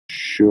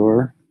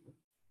sure.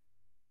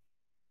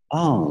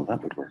 Oh,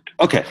 that would work.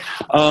 Okay.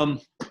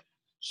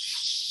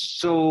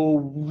 So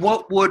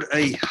what would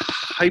a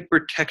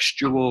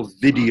hypertextual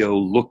video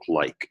look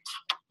like?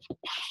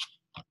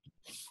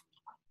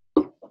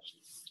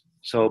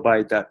 So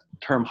by that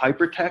term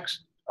hypertext,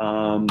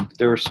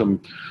 there are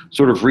some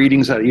sort of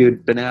readings that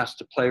you'd been asked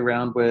to play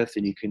around with,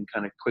 and you can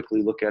kind of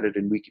quickly look at it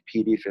in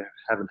Wikipedia if you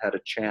haven't had a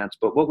chance.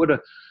 But what would a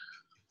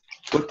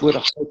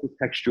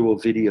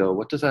hypertextual video,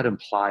 what does that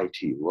imply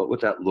to you? What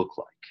would that look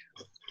like?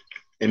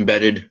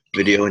 Embedded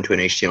video into an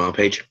HTML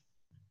page.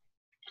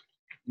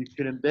 You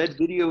can embed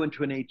video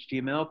into an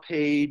HTML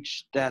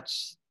page. But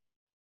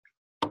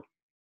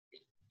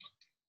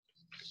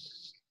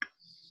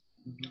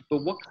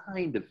what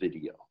kind of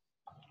video?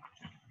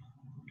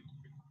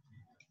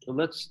 So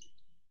let's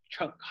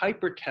chunk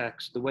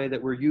hypertext. The way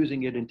that we're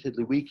using it in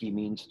TiddlyWiki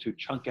means to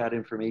chunk out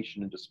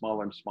information into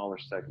smaller and smaller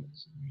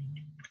segments.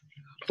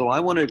 So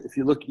I want to, if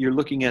you're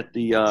looking at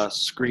the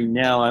screen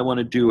now, I want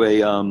to do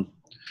a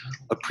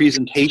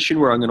presentation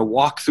where I'm going to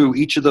walk through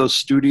each of those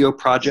studio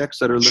projects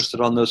that are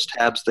listed on those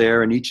tabs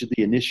there and each of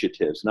the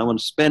initiatives. And I want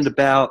to spend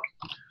about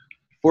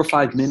 4 or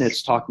 5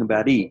 minutes talking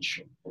about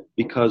each,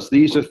 because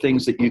these are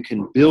things that you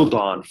can build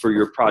on for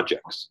your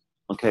projects.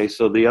 Okay,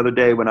 so the other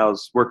day when I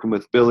was working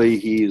with Billy,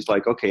 he's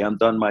like, okay, I'm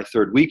done my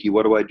 3rd wiki.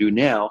 What do I do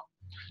now?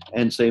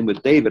 And same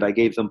with David, I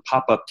gave them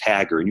pop-up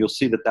tagger, and you'll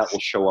see that that will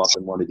show up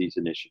in one of these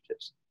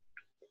initiatives.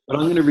 But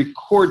I'm going to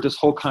record this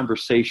whole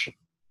conversation.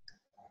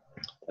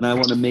 And I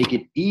want to make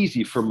it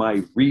easy for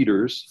my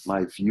readers,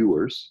 my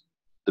viewers,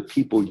 the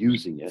people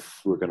using it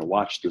who are going to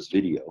watch this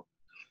video,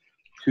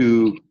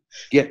 to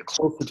get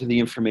closer to the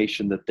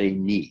information that they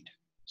need.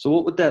 So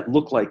what would that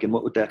look like, and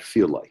what would that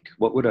feel like?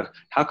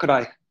 How could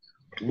I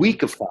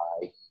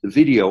weekify the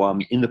video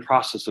I'm in the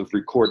process of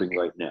recording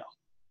right now?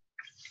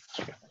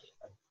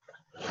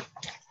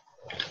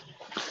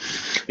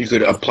 You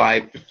could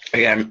apply,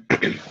 again,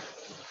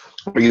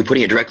 are you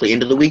putting it directly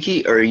into the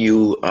wiki, or are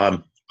you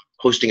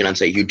hosting it on,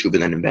 say, YouTube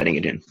and then embedding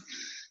it in?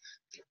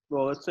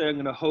 Well, let's say I'm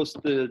going to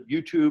host the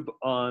video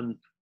on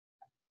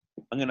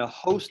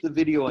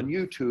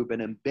YouTube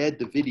and embed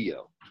the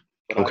video.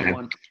 Okay.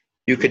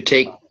 You could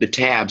take the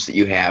tabs that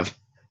you have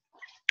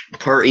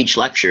per each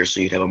lecture,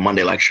 so you'd have a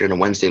Monday lecture and a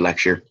Wednesday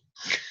lecture.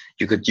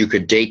 You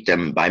could date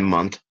them by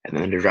month, and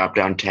then drop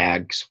down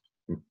tabs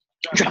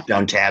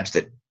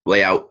that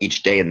lay out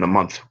each day in the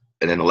month,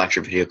 and then the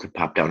lecture video could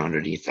pop down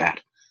underneath that.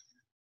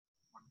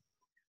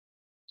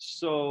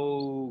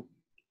 So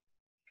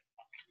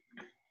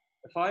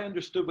if I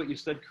understood what you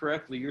said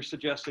correctly, you're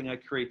suggesting I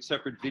create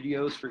separate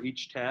videos for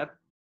each tab?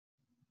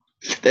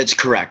 That's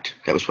correct.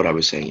 That was what I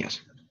was saying,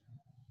 yes.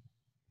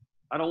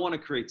 I don't want to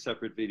create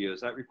separate videos.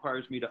 That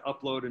requires me to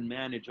upload and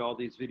manage all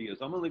these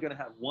videos. I'm only going to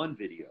have one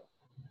video.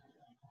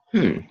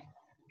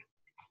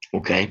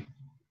 Okay.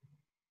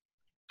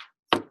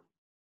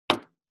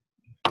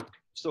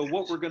 So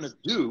what we're going to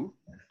do,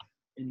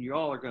 and you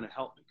all are going to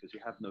help me because you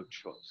have no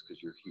choice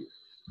because you're here.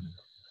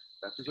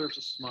 That deserves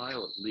a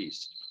smile at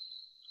least.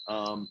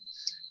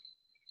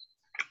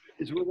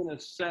 Is we're going to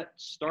set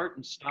start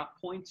and stop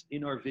points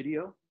in our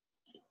video,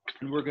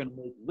 and we're going to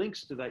make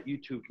links to that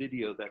YouTube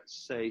video that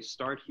say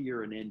start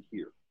here and end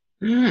here.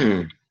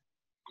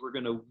 We're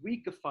going to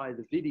weekify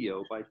the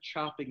video by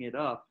chopping it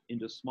up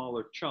into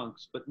smaller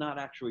chunks, but not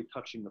actually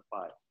touching the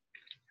file.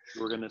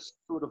 We're going to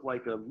sort of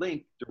like a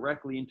link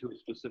directly into a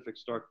specific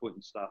start point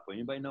and stop point.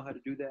 Anybody know how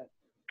to do that?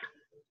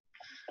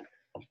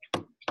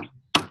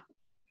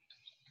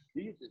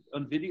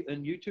 On video,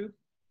 on YouTube?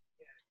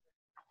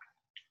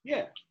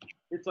 Yeah,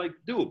 it's like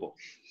doable.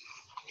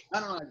 I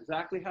don't know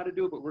exactly how to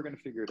do it, but we're going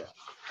to figure it out.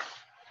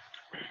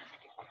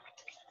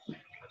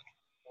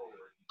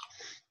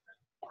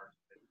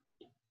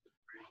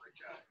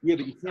 Yeah,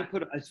 but you can't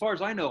put, as far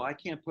as I know, I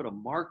can't put a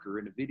marker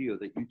in a video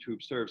that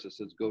YouTube serves that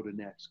says go to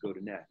next, go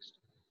to next.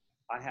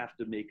 I have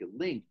to make a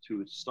link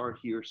to start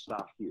here,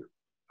 stop here.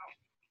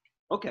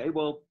 Okay,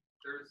 well.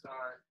 There's, I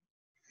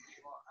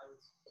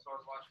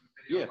was watching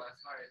the video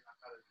last night.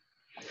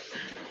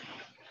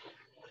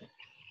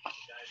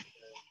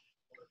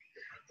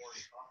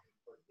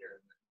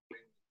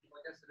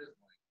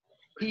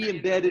 He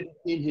embedded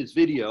in his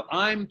video.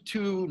 I'm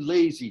too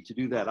lazy to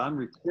do that. I'm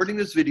recording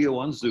this video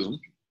on Zoom.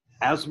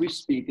 As we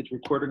speak, it's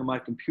recording on my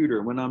computer.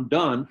 And when I'm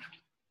done,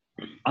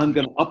 I'm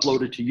going to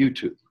upload it to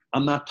YouTube.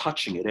 I'm not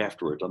touching it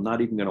afterwards. I'm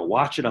not even going to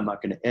watch it. I'm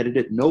not going to edit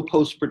it. No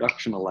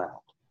post-production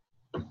allowed.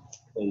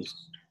 Because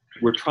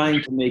we're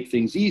trying to make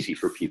things easy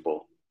for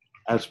people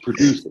as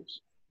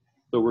producers.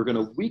 So we're going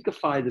to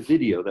weekify the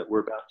video that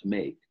we're about to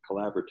make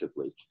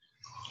collaboratively.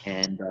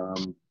 And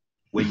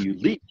when you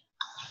leave,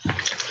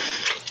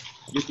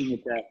 looking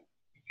at that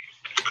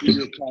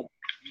video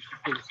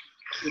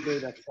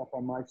that's up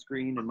on my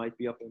screen and might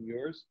be up on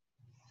yours.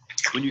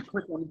 When you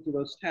click on each of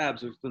those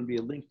tabs, there's going to be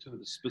a link to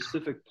the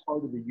specific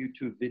part of the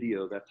YouTube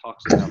video that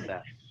talks about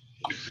that.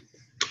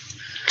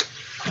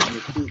 And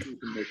let's see if we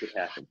can make it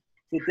happen.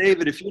 So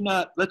David, if you're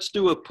not, let's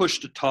do a push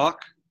to talk.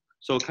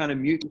 So kind of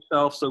mute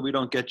yourself so we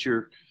don't get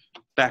your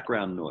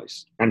background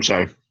noise. I'm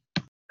sorry.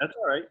 That's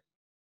all right.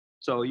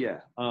 So yeah,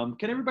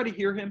 can everybody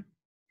hear him?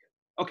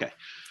 Okay.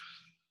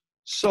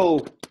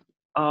 So,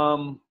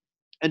 and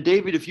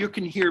David, if you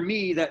can hear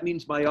me, that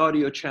means my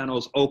audio channel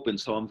is open.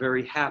 So I'm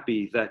very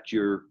happy that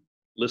you're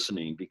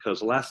listening, because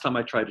the last time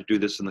I tried to do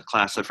this in the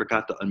class, I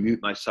forgot to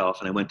unmute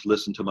myself and I went to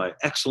listen to my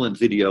excellent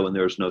video and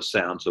there was no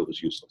sound, so it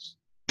was useless.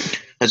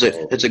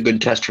 That's a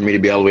good test for me to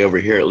be all the way over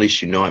here. At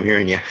least you know I'm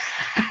hearing you.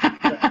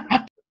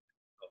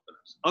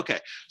 Okay,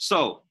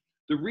 so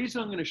the reason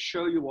I'm going to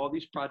show you all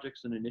these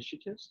projects and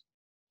initiatives,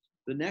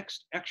 the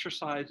next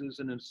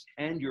exercises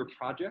and your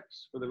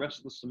projects for the rest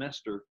of the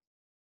semester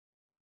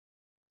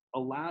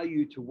allow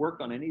you to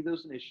work on any of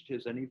those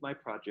initiatives, any of my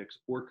projects,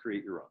 or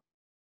create your own.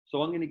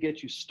 So I'm going to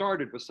get you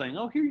started with saying,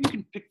 oh, here you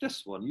can pick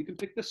this one, you can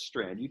pick this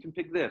strand, you can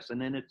pick this, and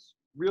then it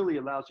really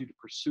allows you to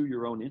pursue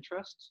your own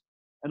interests.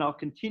 And I'll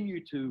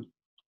continue to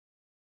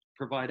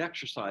provide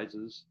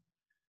exercises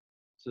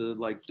to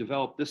like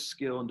develop this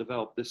skill and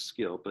develop this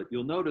skill. But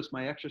you'll notice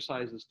my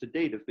exercises to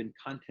date have been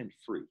content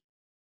free.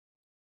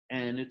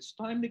 And it's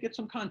time to get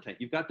some content.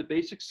 You've got the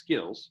basic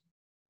skills.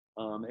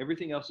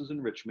 Everything else is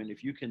enrichment.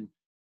 If you can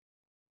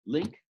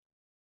link,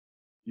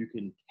 you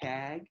can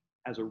tag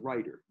as a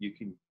writer. You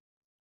can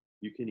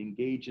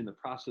engage in the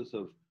process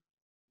of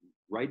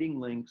writing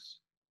links,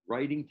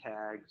 writing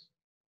tags,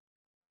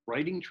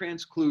 writing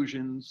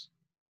transclusions,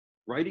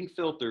 writing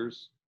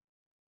filters,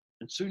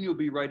 and soon you'll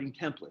be writing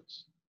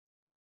templates.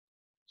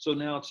 So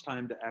now it's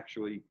time to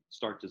actually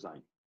start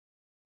designing.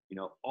 You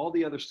know, all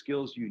the other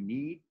skills you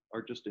need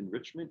are just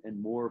enrichment and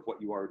more of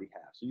what you already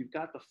have. So you've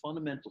got the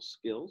fundamental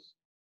skills,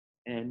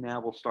 and now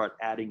we'll start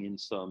adding in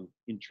some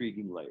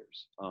intriguing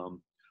layers.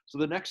 So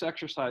the next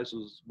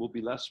exercises will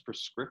be less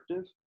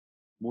prescriptive,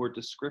 more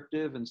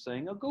descriptive, and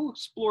saying, oh, go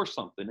explore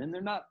something. And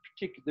they're not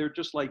particular, they're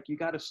just like, you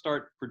got to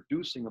start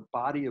producing a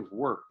body of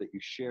work that you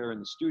share in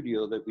the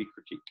studio that we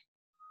critique.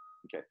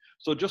 Okay,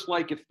 so just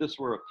like if this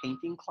were a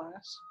painting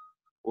class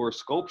or a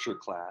sculpture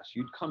class,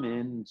 you'd come in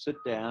and sit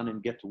down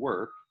and get to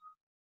work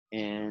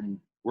and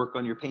work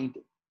on your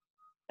painting.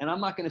 And I'm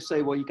not going to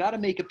say, well, you got to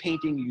make a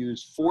painting, you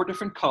use 4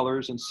 different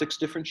colors and 6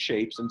 different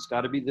shapes, and it's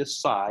got to be this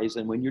size,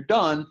 and when you're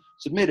done,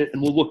 submit it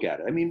and we'll look at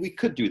it. I mean, we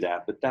could do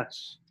that, but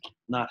that's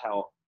not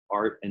how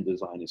art and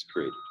design is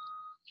created.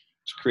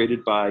 It's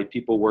created by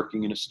people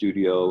working in a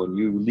studio, and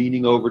you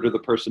leaning over to the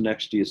person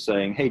next to you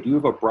saying, hey, do you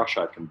have a brush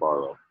I can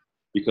borrow?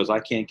 Because I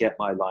can't get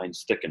my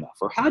lines thick enough.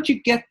 Or how'd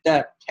you get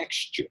that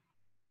texture?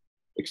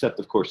 Except,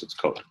 of course, it's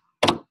code.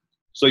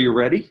 So you're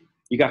ready?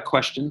 You got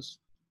questions?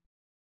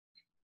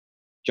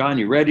 John,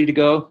 you ready to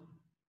go?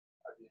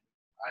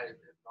 I have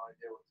no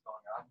idea what's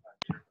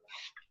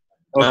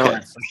going on.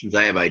 Okay. Questions,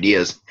 I have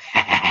ideas.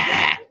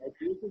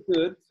 Ideas are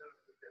good.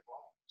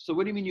 So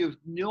what do you mean you have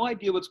no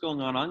idea what's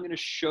going on? I'm going to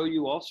show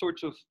you all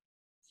sorts of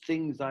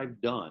things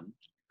I've done.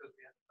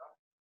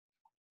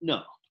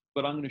 No,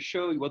 but I'm going to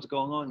show you what's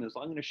going on is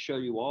I'm going to show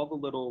you all the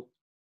little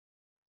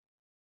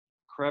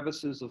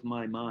crevices of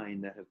my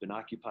mind that have been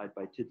occupied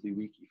by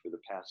Tiddlywiki for the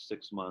past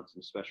 6 months,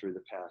 and especially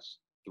the past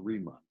 3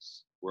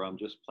 months, where I'm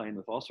just playing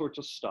with all sorts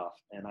of stuff.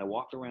 And I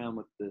walk around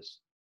with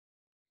this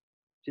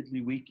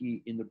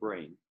Tiddlywiki in the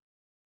brain.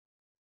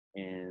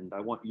 And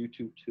I want you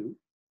to too,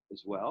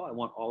 as well. I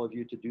want all of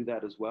you to do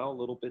that as well, a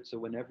little bit. So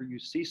whenever you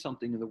see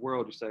something in the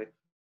world, you say,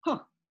 huh,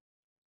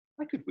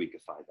 I could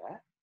weakify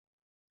that.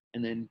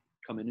 And then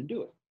come in and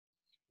do it.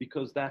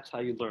 Because that's how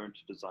you learn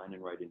to design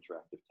and write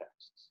interactive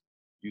texts.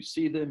 You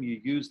see them,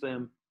 you use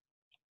them.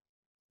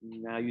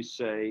 Now you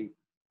say,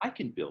 I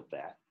can build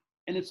that.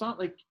 And it's not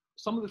like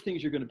some of the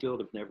things you're going to build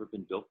have never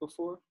been built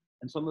before.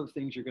 And some of the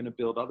things you're going to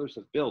build, others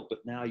have built, but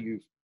now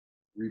you've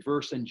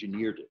reverse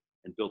engineered it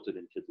and built it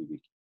in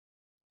Tiddlywiki.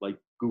 Like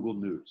Google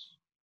News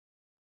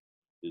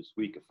is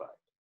weakified.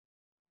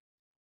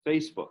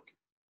 Facebook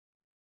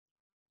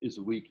is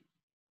a wiki.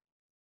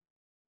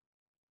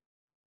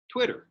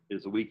 Twitter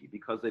is a wiki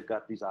because they've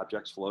got these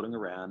objects floating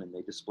around and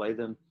they display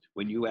them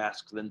when you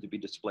ask them to be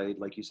displayed.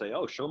 Like you say,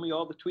 oh, show me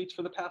all the tweets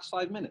for the past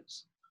 5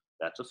 minutes.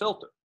 That's a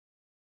filter.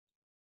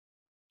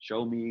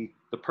 Show me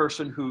the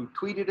person who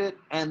tweeted it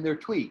and their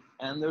tweet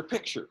and their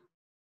picture.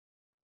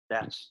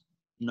 That's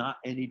not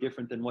any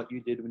different than what you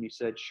did when you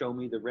said, show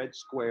me the red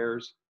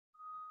squares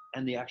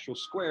and the actual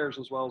squares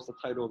as well as the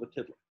title of the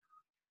tiddler.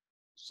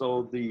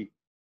 So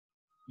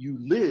you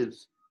live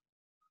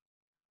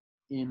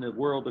in a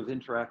world of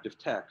interactive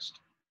text.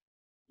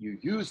 You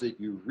use it,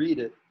 you read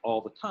it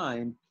all the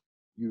time.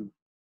 You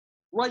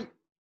write,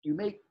 you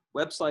make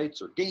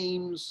websites or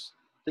games,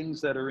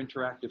 things that are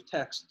interactive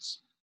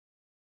texts,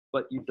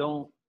 but you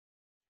don't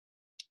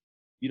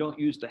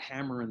use the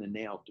hammer and the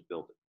nail to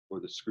build it, or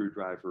the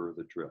screwdriver or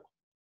the drill.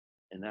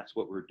 And that's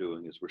what we're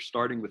doing, is we're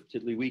starting with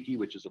Tiddlywiki,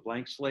 which is a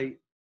blank slate.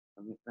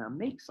 Now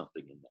make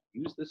something in that.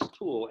 Use this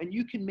tool, and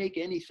you can make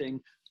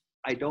anything.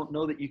 I don't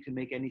know that you can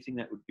make anything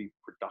that would be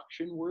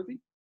production worthy.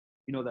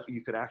 You know, that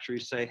you could actually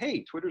say,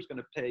 hey, Twitter's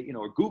going to pay, you know,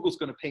 or Google's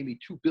going to pay me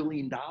 $2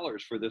 billion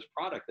for this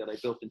product that I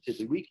built in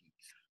Tiddlywiki.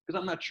 Because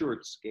I'm not sure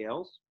it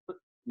scales, but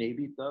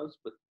maybe it does.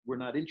 But we're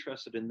not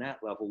interested in that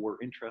level.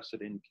 We're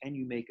interested in, can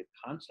you make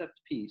a concept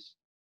piece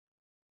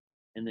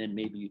and then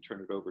maybe you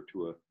turn it over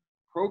to a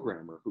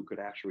programmer who could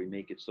actually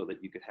make it so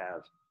that you could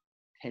have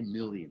 10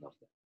 million of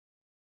them,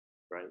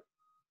 right?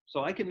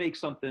 So I can make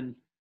something,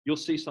 you'll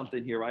see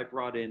something here.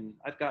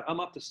 I'm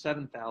up to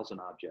 7,000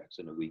 objects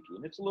in a wiki,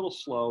 and it's a little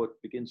slow. It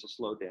begins to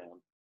slow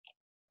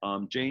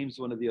down. James,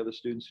 one of the other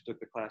students who took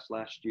the class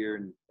last year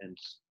and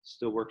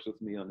still works with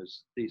me on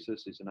his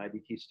thesis, he's an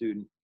IDT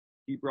student.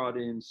 He brought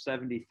in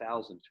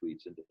 70,000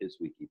 tweets into his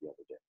wiki the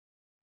other day.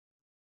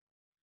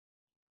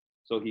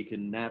 So he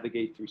can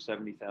navigate through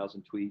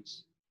 70,000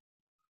 tweets.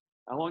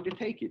 How long did it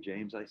take you,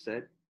 James? I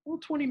said, well,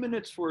 20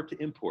 minutes for it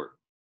to import.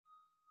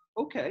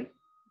 Okay.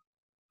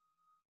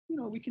 You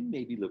know, we can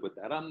maybe live with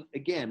that.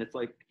 Again, it's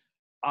like,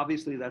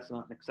 obviously that's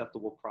not an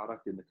acceptable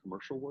product in the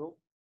commercial world.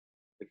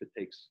 If it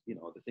takes, you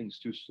know, the thing's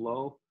too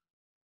slow,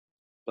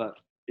 but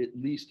at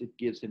least it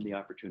gives him the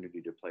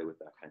opportunity to play with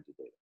that kind of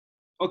data.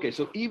 Okay,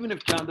 so even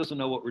if John doesn't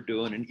know what we're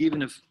doing, and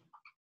even if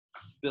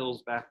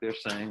Bill's back there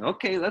saying,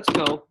 okay, let's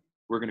go,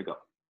 we're gonna go.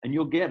 And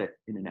you'll get it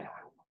in an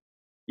hour.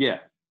 Yeah.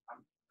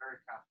 I'm very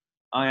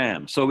confident. I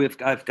am. So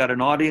I've got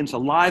an audience, a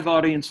live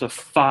audience of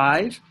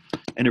 5,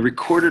 and a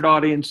recorded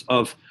audience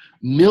of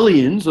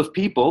millions of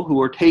people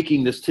who are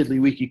taking this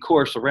TiddlyWiki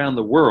course around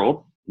the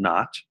world.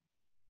 Not,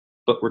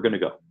 but we're going to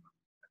go.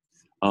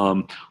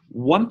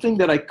 One thing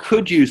that I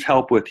could use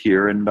help with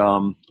here,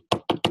 and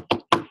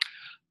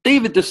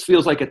David, this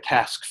feels like a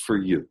task for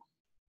you.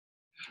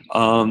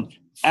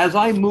 As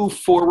I move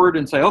forward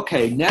and say,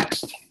 okay,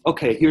 next,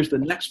 okay, here's the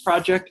next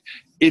project.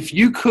 If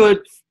you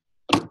could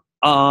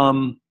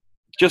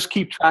just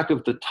keep track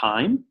of the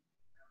time.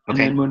 And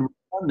then when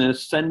we're on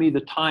this, send me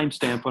the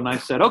timestamp when I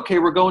said, okay,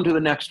 we're going to the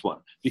next one,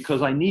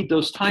 because I need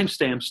those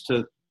timestamps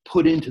to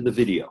put into the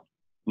video.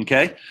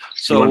 Okay?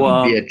 So you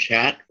want via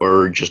chat,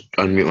 or just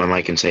unmute my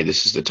mic and say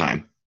this is the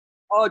time?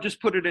 I'll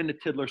just put it in a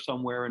Tiddler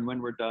somewhere, and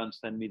when we're done,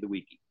 send me the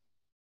wiki.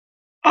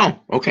 Oh,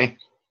 okay.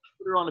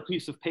 Put it on a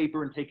piece of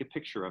paper and take a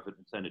picture of it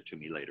and send it to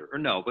me later. Or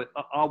no, but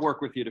I'll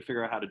work with you to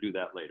figure out how to do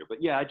that later.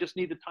 But yeah, I just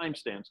need the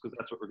timestamps because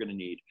that's what we're going to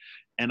need.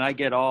 And I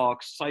get all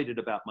excited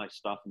about my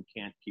stuff and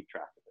can't keep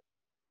track of it.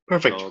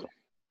 Perfect. So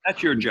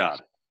that's your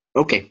job.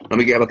 Okay, let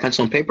me grab a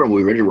pencil and paper and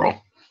we'll be ready to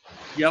roll.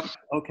 Yep.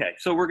 Okay.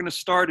 So we're going to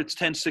start. It's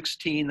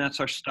 10:16.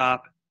 That's our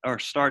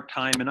start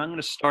time. And I'm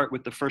going to start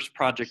with the first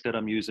project that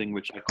I'm using,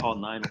 which I call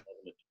 9/11 at 12.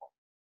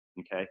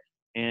 Okay.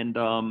 And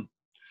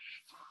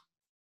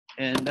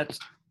that's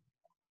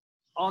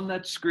on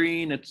that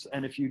screen.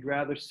 And if you'd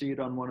rather see it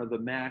on one of the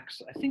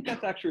Macs, I think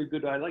that's actually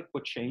good. I like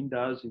what Shane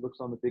does. He looks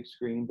on the big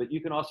screen, but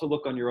you can also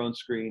look on your own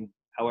screen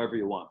however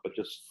you want, but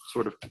just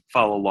sort of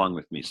follow along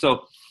with me.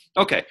 So,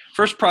 okay,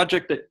 first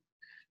project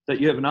that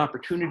you have an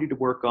opportunity to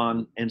work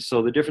on. And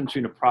so the difference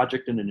between a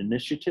project and an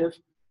initiative,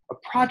 a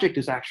project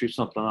is actually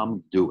something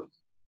I'm doing.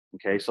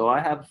 Okay, so I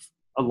have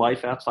a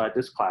life outside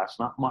this class,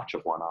 not much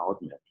of one, I'll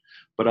admit,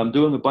 but I'm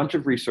doing a bunch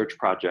of research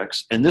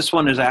projects, and this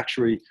one has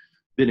actually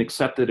been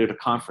accepted at a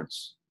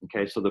conference.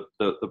 Okay, so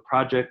the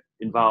project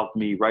involved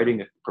me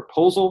writing a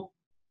proposal,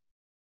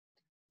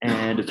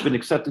 and it's been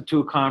accepted to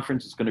a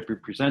conference. It's going to be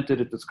presented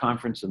at this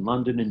conference in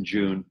London in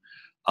June.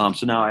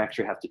 So now I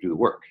actually have to do the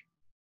work.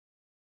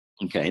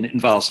 Okay, and it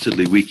involves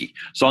TiddlyWiki.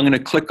 So I'm going to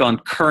click on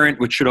Current,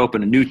 which should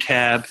open a new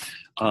tab,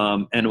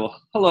 and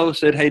hello,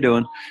 Sid, how you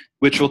doing?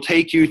 Which will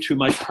take you to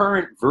my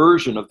current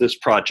version of this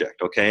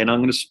project. Okay, and I'm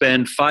going to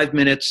spend 5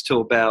 minutes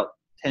till about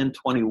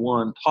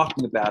 10:21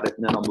 talking about it,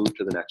 and then I'll move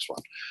to the next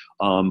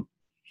one.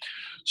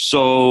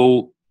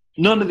 So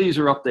none of these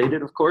are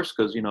updated, of course,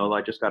 because, you know,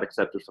 I just got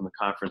accepted from the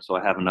conference, so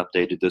I haven't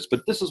updated this.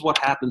 But this is what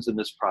happens in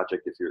this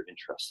project if you're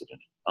interested in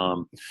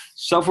it.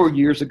 Several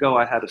years ago,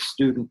 I had a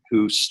student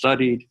who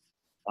studied,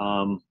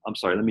 I'm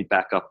sorry, let me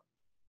back up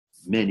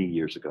many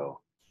years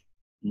ago.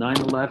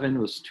 9/11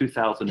 was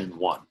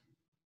 2001.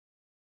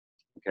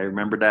 Okay,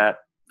 remember that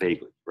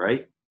vaguely,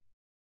 right?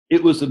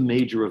 It was a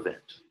major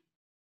event,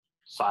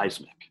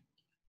 seismic.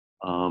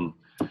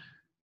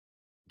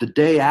 The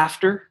day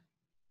after,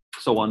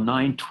 so on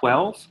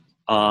 9/12,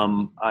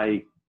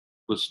 I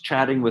was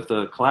chatting with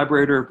a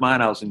collaborator of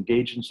mine. I was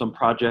engaged in some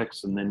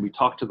projects, and then we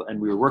talked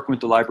and we were working with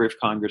the Library of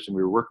Congress, and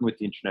we were working with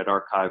the Internet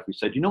Archive. We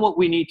said, you know what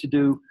we need to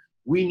do?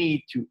 We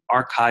need to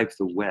archive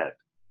the web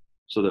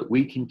so that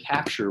we can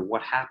capture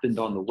what happened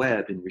on the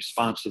web in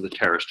response to the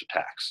terrorist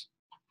attacks.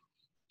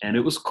 And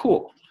it was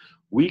cool.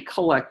 We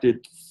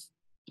collected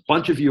a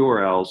bunch of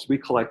URLs. We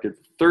collected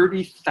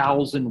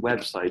 30,000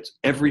 websites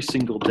every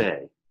single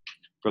day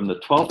from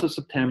the 12th of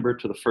September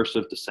to the 1st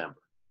of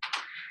December.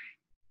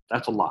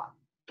 That's a lot.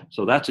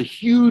 So that's a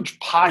huge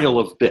pile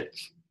of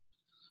bits.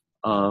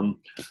 The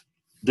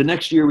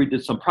next year we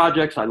did some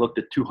projects. I looked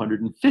at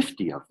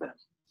 250 of them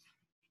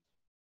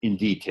in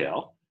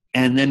detail.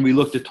 And then we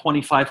looked at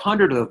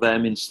 2,500 of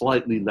them in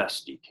slightly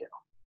less detail.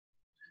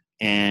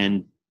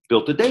 And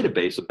built a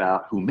database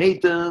about who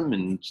made them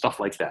and stuff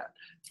like that.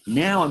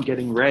 Now I'm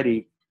getting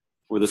ready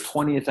for the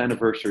 20th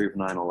anniversary of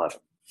 9/11,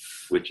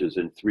 which is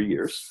in 3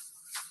 years.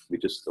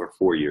 Or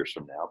 4 years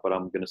from now, but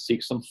I'm going to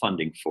seek some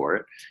funding for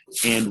it.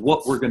 And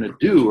what we're going to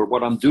do, or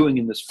what I'm doing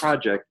in this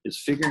project, is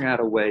figuring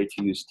out a way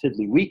to use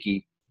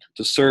TiddlyWiki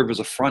to serve as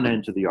a front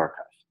end to the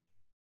archive,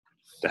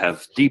 to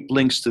have deep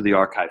links to the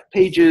archive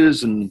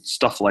pages and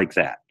stuff like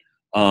that.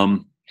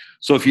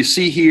 So if you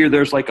see here,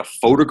 there's like a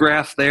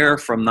photograph there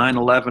from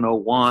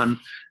 9/11/01,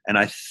 and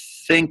I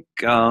think,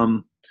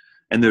 and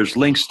there's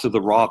links to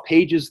the raw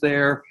pages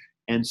there,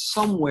 and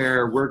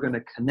somewhere we're going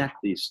to connect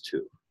these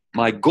two.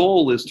 My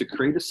goal is to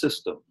create a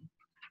system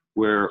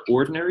where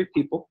ordinary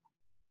people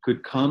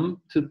could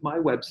come to my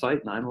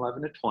website,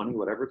 9/11/20,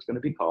 whatever it's going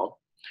to be called,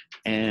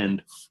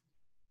 and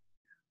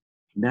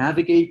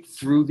navigate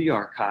through the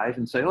archive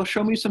and say, oh,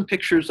 show me some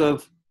pictures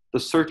of the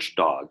search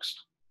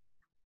dogs.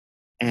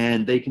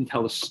 And they can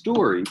tell a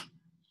story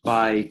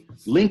by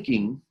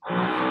linking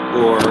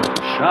or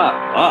shut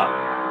up.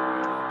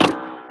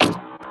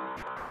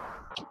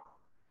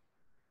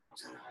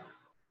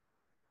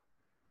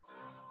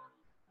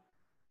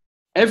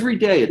 Every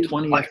day at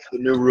 20. Like the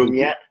new room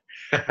yet?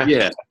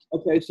 Yeah.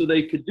 Okay, so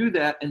they could do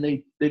that, and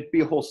there'd be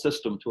a whole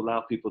system to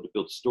allow people to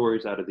build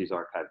stories out of these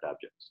archived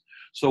objects.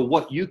 So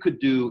what you could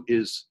do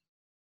is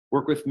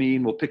work with me,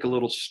 and we'll pick a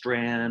little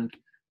strand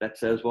that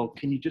says, well,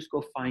 can you just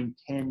go find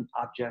 10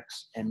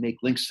 objects and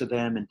make links to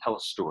them and tell a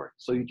story?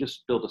 So you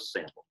just build a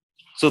sample.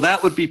 So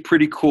that would be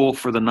pretty cool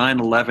for the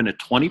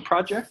 9/11/20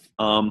 project.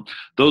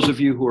 Those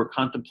of you who are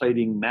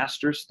contemplating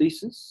master's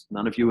thesis,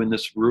 none of you in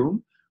this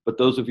room, but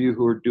those of you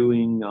who are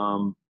doing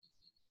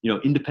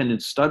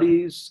independent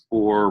studies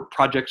or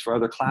projects for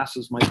other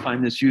classes might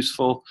find this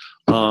useful.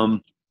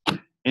 And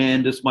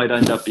this might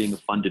end up being a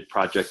funded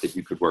project that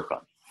you could work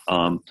on.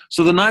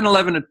 So the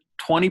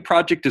 9/11/20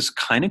 project is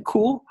kind of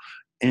cool.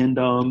 And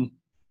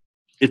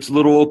it's a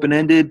little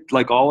open-ended,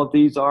 like all of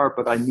these are,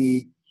 but I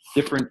need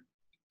different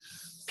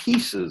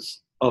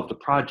pieces of the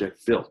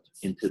project built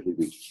in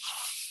TiddlyWiki.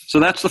 So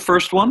that's the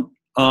first one.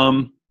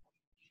 I'm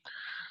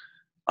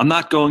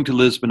not going to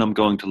Lisbon, I'm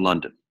going to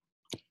London.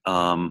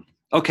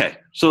 Okay,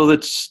 so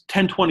that's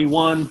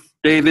 10:21,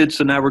 David,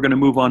 so now we're gonna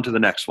move on to the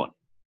next one.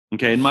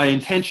 Okay, and my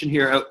intention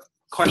here,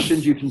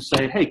 questions you can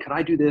say, hey, could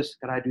I do this,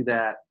 could I do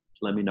that?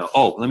 Let me know.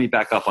 Oh, let me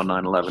back up on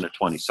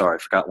 9/11/20. Sorry, I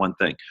forgot one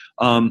thing.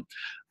 I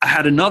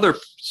had another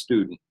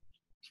student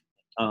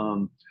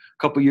a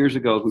couple years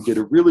ago who did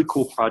a really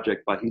cool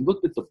project, but he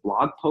looked at the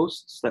blog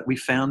posts that we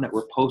found that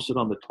were posted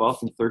on the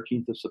 12th and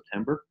 13th of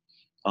September.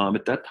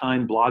 At that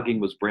time, blogging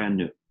was brand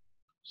new.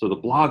 So the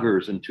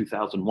bloggers in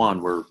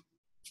 2001 were,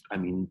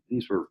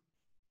 these were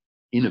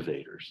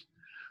innovators.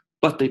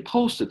 But they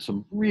posted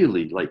some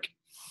really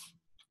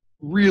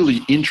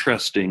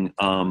interesting,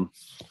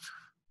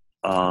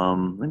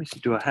 let me see,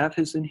 do I have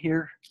his in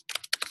here?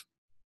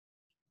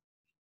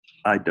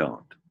 I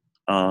don't.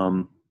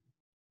 I'm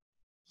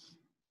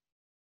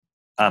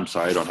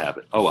sorry, I don't have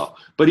it. Oh, well.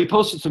 But he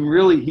posted some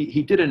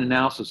he did an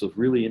analysis of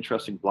really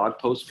interesting blog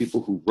posts,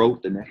 people who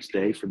wrote the next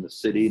day from the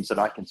city and said,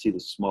 I can see the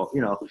smoke,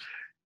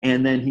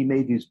 And then he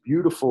made these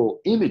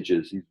beautiful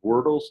images, these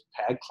wordles,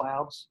 tag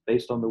clouds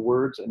based on the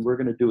words, and we're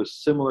going to do a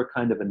similar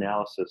kind of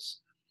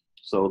analysis.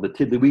 So the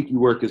TiddlyWiki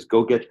work is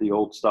go get the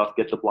old stuff,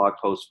 get the blog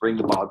posts, bring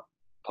the blog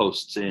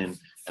posts in,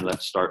 and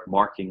let's start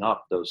marking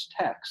up those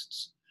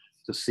texts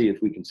to see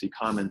if we can see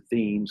common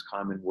themes,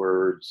 common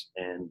words,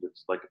 and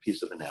it's like a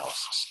piece of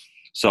analysis.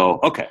 So,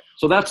 okay,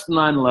 so that's the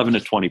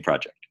 9/11/20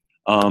 project.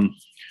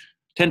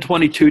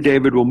 10:22,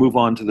 David, we'll move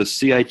on to the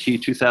CIT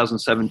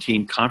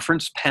 2017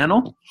 conference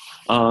panel.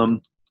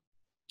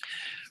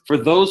 For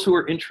those who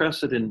are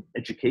interested in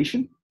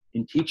education,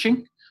 in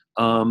teaching,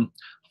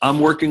 I'm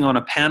working on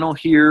a panel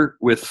here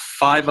with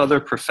 5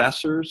 other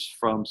professors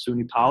from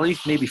SUNY Poly,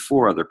 maybe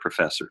 4 other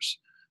professors.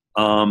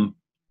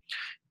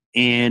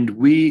 And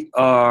we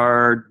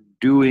are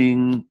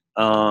doing,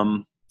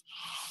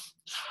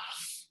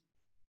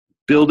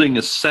 building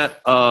a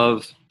set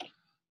of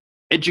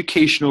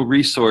educational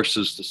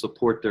resources to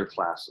support their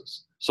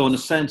classes. So in a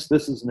sense,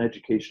 this is an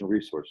educational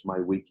resource, my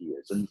wiki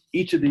is. And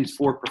each of these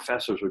 4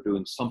 professors are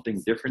doing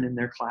something different in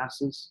their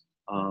classes.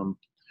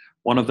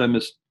 One of them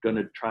is going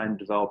to try and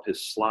develop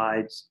his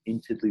slides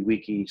in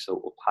TiddlyWiki, so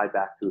it will tie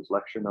back to his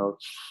lecture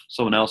notes.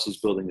 Someone else is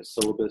building a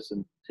syllabus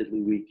in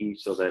TiddlyWiki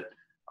so that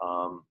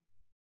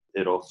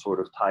it'll sort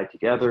of tie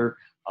together.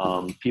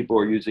 People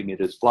are using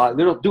it as blog.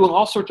 They're doing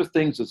all sorts of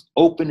things as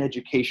open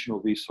educational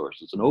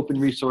resources. An open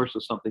resource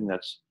is something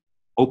that's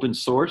open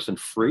source and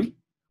free.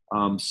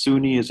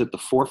 SUNY is at the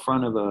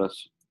forefront of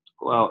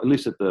at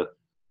least at the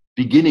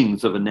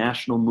beginnings of a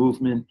national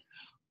movement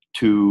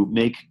to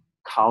make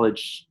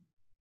college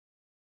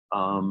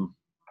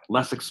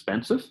less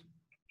expensive.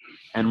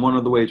 And one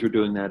of the ways we're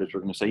doing that is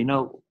we're going to say,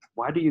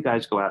 why do you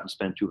guys go out and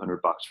spend $200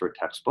 for a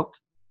textbook?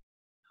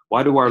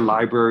 Why do our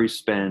libraries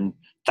spend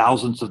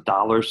thousands of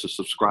dollars to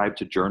subscribe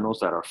to journals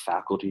that our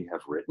faculty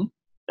have written,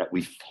 that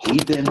we've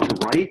paid them to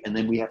write, and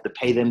then we have to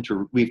pay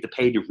to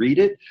read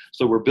it?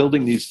 So we're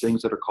building these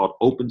things that are called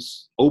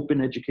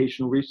open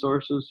educational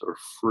resources, or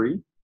free.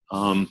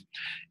 And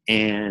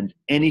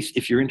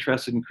if you're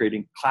interested in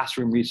creating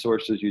classroom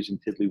resources using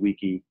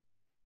TiddlyWiki,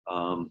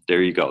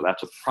 there you go.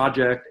 That's a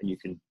project, and you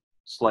can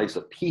slice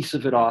a piece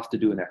of it off to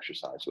do an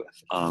exercise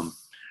with. I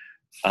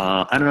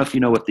don't know if you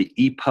know what the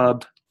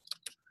EPUB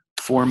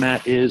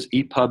format is.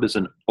 EPUB is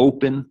an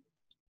open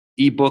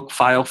ebook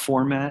file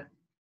format.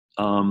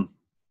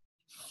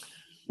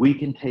 We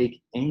can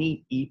take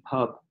any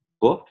EPUB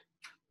book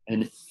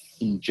and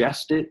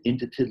ingest it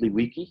into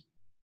TiddlyWiki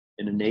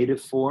in a native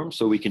form.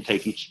 So we can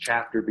take each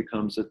chapter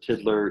becomes a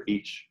tiddler,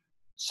 each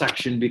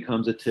section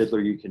becomes a tiddler.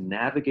 You can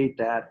navigate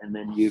that, and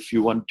then if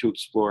you want to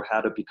explore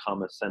how to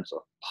become a sense of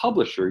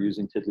publisher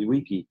using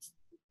TiddlyWiki,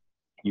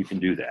 you can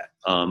do that.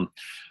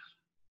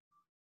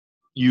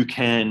 You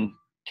can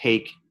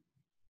take,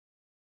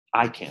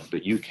 I can't,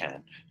 but you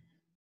can.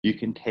 You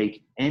can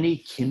take any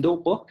Kindle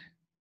book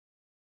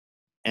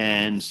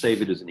and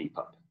save it as an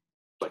EPUB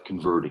by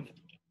converting it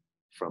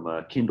from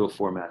a Kindle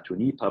format to an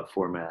EPUB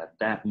format.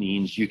 That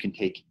means you can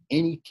take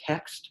any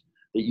text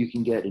that you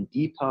can get in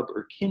EPUB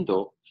or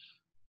Kindle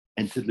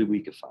and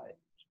TiddlyWikify it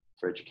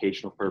for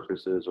educational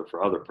purposes or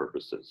for other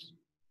purposes.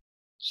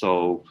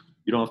 So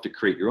you don't have to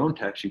create your own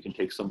text. You can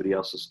take somebody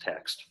else's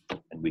text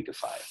and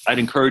Wikify it. I'd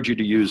encourage you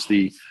to use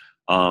the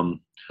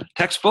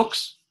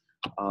textbooks.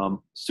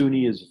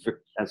 SUNY is,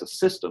 as a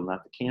system,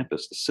 not the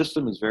campus, the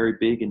system is very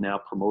big in now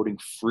promoting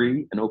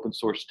free and open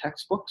source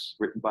textbooks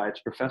written by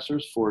its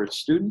professors for its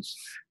students,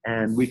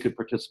 and we could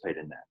participate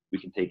in that. We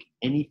can take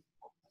any,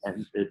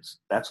 and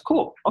that's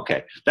cool.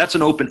 Okay, that's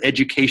an open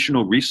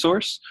educational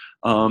resource,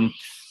 and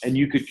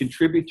you could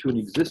contribute to an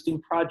existing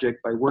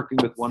project by working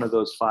with one of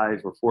those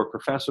 5 or 4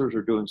 professors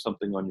or doing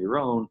something on your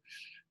own,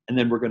 and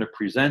then we're going to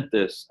present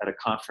this at a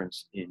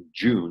conference in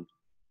June.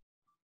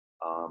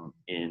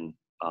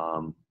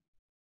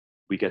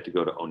 We get to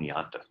go to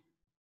Oneonta.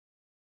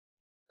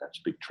 That's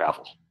big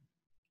travel.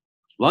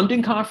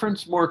 London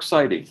conference, more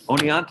exciting.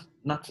 Oneonta,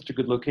 not such a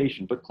good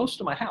location, but close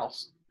to my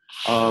house.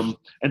 And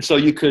so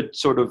you could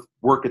sort of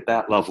work at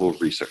that level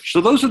of research. So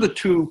those are the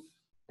 2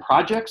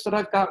 projects that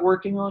I've got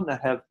working on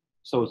that have,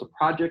 so as a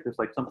project, it's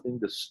like something,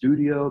 the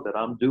studio that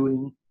I'm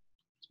doing.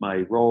 It's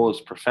my role as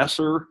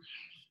professor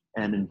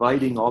and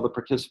inviting all the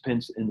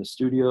participants in the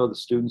studio, the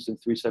students in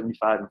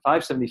 375 and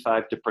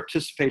 575, to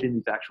participate in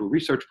these actual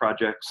research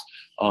projects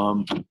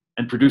and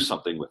produce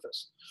something with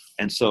us.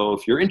 And so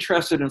if you're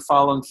interested in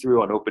following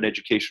through on open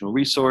educational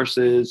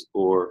resources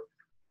or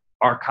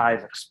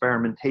archive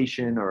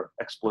experimentation or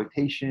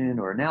exploitation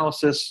or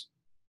analysis,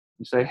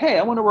 you say, hey,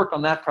 I want to work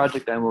on that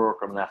project, I want to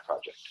work on that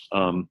project.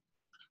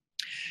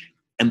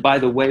 And by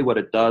the way, what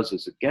it does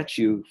is it gets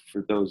you,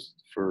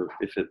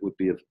 if it would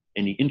be of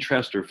any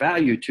interest or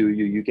value to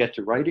you, you get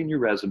to write in your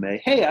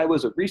resume, hey, I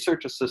was a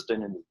research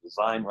assistant in the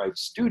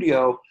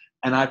DesignWriteStudio,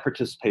 and I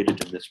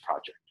participated in this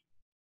project.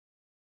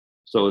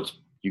 So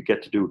you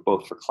get to do it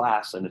both for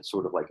class, and it's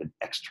sort of like an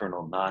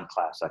external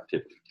non-class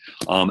activity.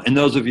 And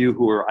those of you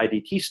who are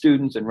IDT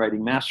students and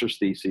writing master's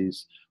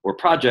theses or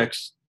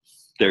projects,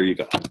 there you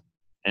go.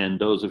 And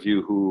those of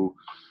you who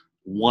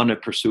want to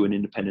pursue an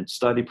independent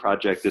study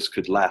project, this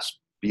could last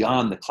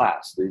beyond the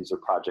class. These are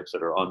projects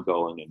that are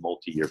ongoing and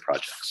multi-year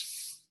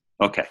projects.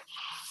 Okay.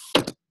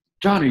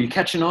 John, are you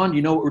catching on?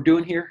 You know what we're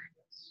doing here?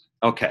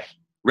 Okay.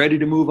 Ready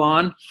to move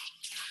on?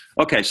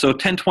 Okay, so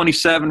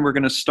 1027, we're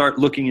going to start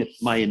looking at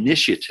my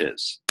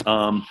initiatives.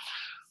 An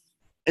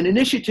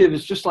initiative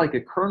is just like a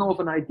kernel of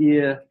an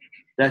idea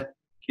that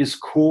is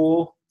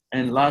cool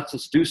and lets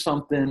us do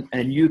something,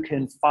 and you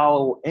can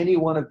follow any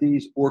one of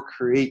these or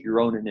create your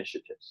own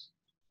initiatives.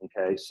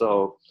 Okay,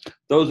 so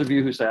those of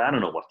you who say, I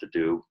don't know what to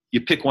do,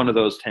 you pick one of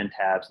those 10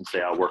 tabs and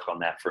say, I'll work on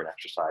that for an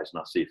exercise and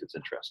I'll see if it's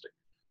interesting.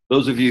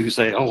 Those of you who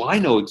say, oh, I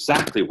know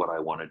exactly what I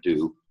want to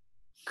do,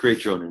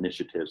 create your own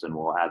initiatives and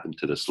we'll add them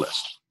to this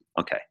list.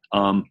 Okay.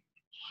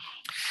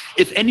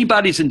 If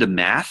anybody's into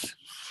math,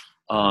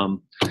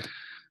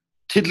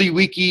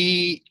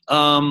 TiddlyWiki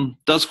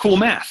does cool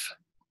math.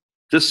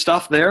 This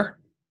stuff there,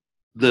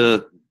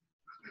 the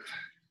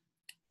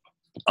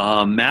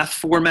math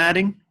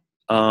formatting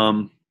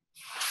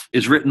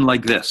is written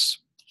like this.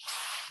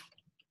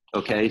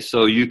 Okay,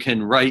 so you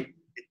can write,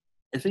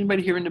 is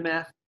anybody here into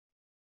math?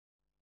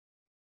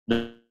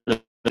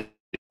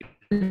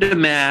 Into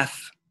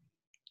math,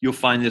 you'll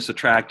find this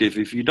attractive.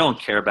 If you don't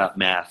care about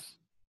math,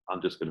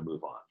 I'm just going to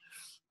move on.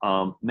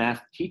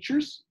 Math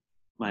teachers,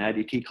 my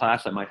IDT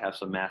class, I might have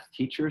some math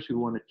teachers who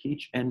want to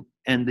teach. And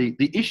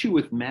the issue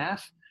with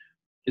math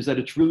is that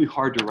it's really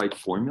hard to write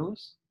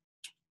formulas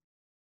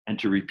and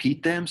to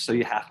repeat them. So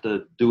you have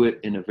to do it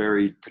in a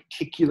very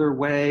particular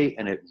way,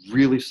 and it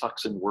really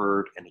sucks in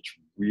Word, and it's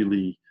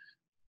really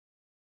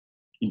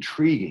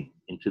intriguing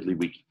in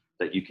TiddlyWiki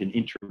that you can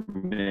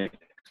intermix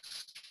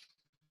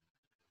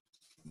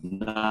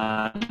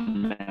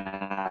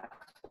non-math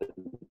and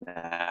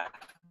math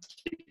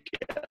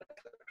together.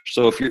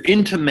 So if you're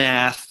into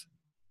math,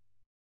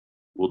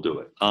 we'll do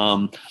it.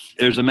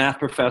 There's a math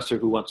professor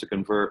who wants to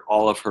convert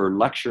all of her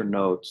lecture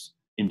notes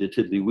into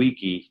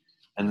TiddlyWiki,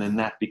 and then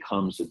that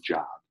becomes a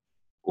job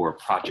or a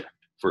project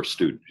for a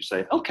student. You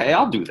say, okay,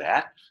 I'll do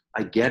that.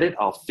 I get it.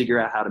 I'll figure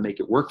out how to make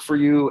it work for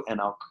you, and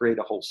I'll create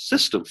a whole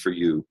system for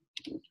you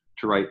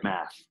to write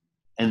math.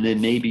 And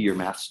then maybe your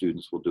math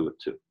students will do it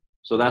too.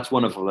 So that's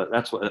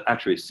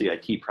actually a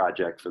CIT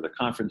project for the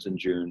conference in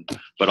June,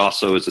 but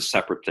also is a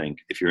separate thing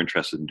if you're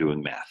interested in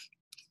doing math.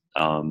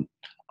 I'm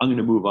going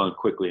to move on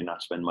quickly and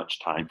not spend much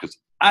time because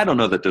I don't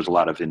know that there's a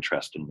lot of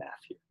interest in math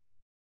here.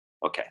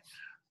 Okay,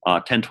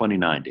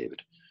 1029,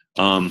 David.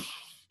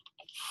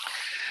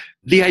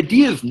 The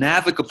idea of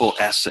navigable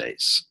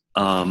essays.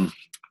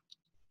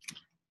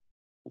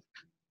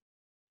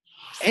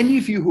 Any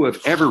of you who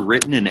have ever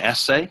written an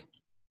essay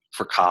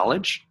for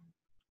college,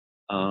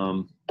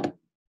 high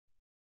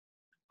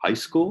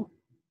school,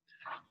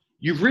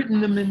 you've written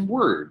them in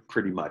Word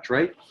pretty much,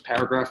 right?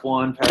 Paragraph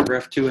 1,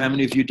 paragraph 2. How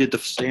many of you did the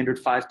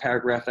standard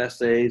 5-paragraph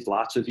essays?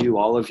 Lots of you,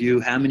 all of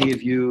you. How many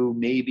of you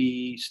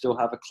maybe still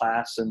have a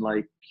class in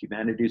like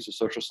humanities or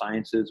social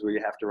sciences where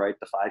you have to write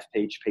the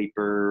 5-page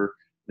paper,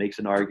 makes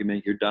an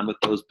argument? You're done with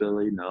those,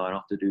 Billy? No, I don't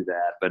have to do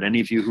that. But any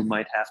of you who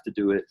might have to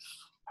do it,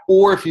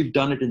 or if you've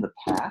done it in the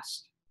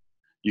past,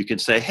 you can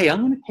say, hey,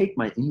 I'm going to take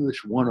my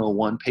English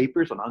 101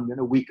 papers and I'm going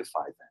to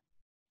weekify them.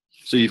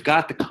 So you've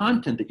got the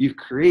content that you've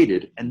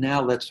created, and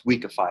now let's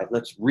weekify it.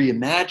 Let's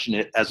reimagine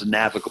it as a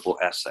navigable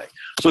essay.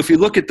 So if you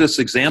look at this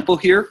example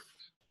here,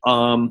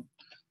 I'm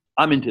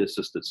into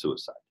assisted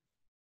suicide.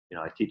 You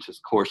know, I teach this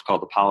course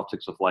called The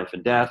Politics of Life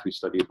and Death. We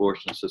study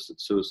abortion, assisted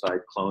suicide,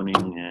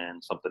 cloning,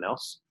 and something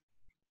else.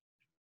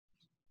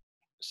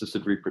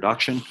 Assisted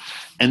reproduction.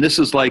 And this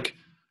is like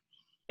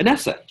an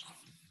essay.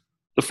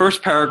 The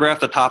first paragraph,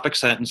 the topic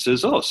sentence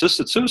is, oh,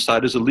 assisted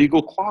suicide is a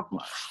legal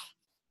quagmire.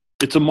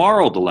 It's a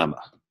moral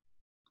dilemma.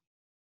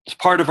 It's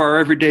part of our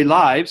everyday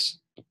lives.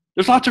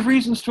 There's lots of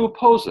reasons to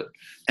oppose it.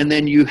 And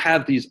then you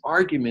have these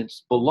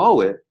arguments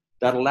below it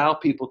that allow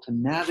people to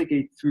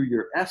navigate through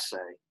your essay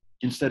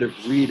instead of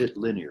read it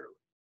linearly.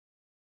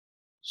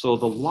 So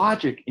the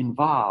logic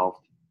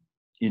involved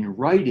in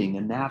writing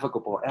a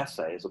navigable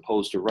essay as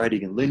opposed to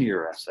writing a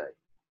linear essay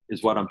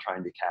is what I'm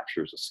trying to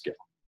capture as a skill.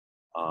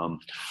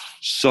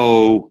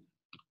 So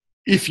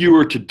if you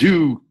were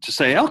to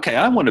say, okay,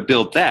 I want to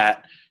build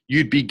that,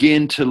 you'd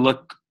begin to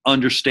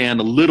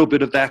understand a little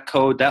bit of that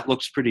code. That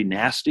looks pretty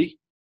nasty.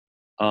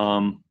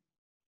 But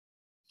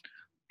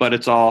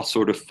it's all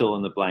sort of fill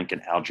in the blank in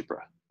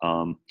algebra.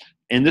 And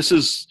this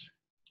is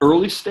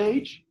early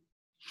stage,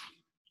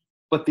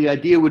 but the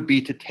idea would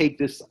be to take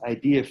this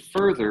idea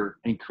further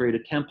and create a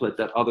template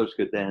that others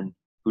could then,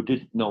 who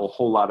didn't know a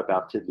whole lot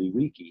about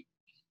TiddlyWiki,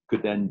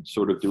 could then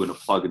sort of do in a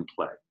plug and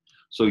play.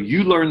 So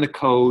you learn the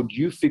code,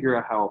 you figure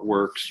out how it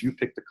works, you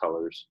pick the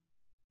colors,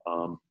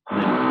 and then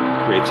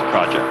it creates a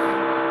project.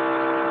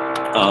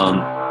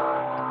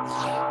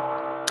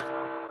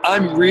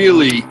 I'm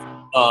really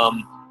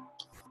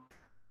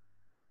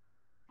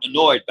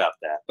annoyed about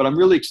that, but I'm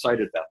really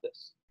excited about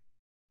this.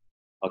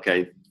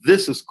 Okay,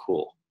 this is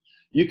cool.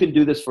 You can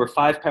do this for a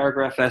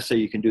 5-paragraph essay,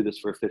 you can do this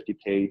for a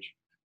 50-page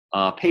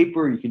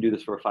paper, you can do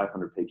this for a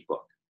 500-page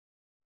book.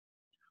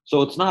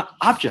 So it's not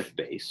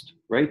object-based,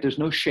 right? There's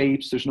no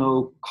shapes, there's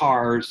no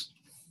cars,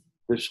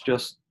 there's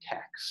just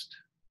text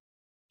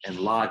and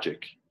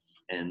logic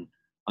and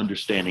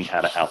understanding how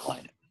to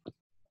outline it.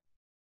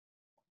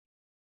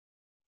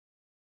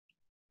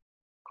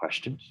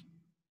 Questions?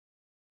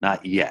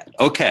 Not yet.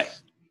 Okay.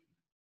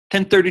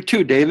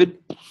 1032, David.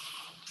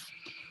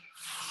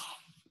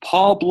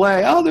 Paul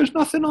Bley. Oh, there's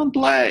nothing on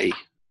Bley.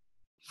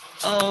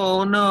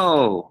 Oh,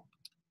 no.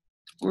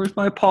 Where's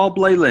my Paul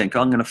Bley link?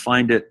 I'm going to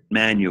find it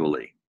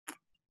manually.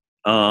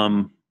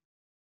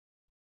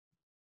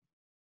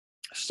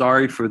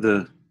 Sorry for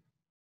the,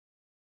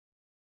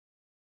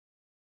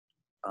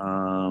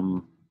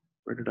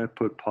 where did I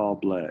put Paul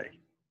Bley?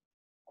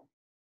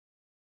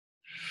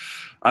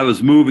 I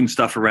was moving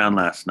stuff around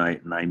last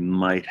night and I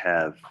might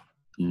have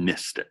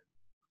missed it.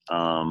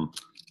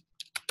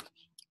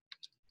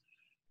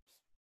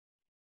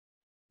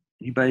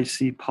 Anybody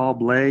see Paul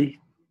Bley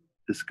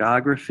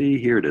discography?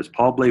 Here it is,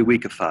 Paul Bley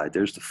Weekified.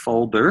 There's the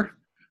folder.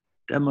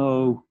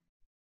 Demo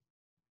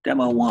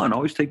 1,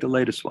 always take the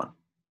latest one.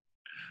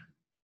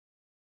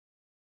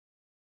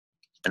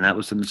 And that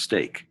was a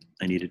mistake.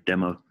 I needed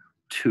demo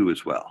 2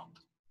 as well.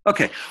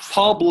 Okay,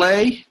 Paul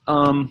Bley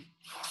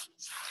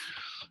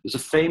is a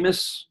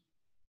famous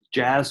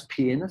jazz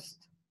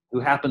pianist who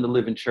happened to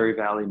live in Cherry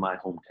Valley, my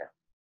hometown.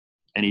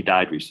 And he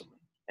died recently.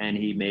 And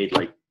he made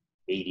like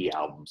 80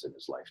 albums in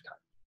his lifetime.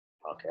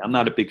 Okay, I'm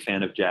not a big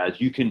fan of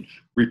jazz. You can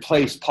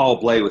replace Paul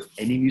Bley with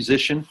any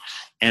musician.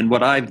 And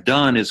what I've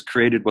done is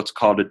created what's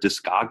called a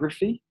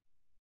discography.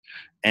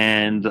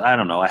 And I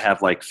don't know, I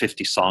have like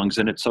 50 songs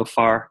in it so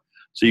far.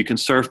 So you can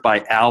surf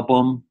by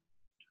album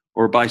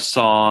or by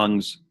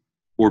songs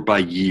or by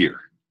year.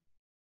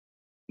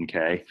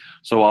 Okay,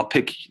 so I'll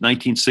pick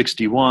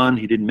 1961.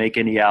 He didn't make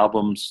any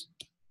albums.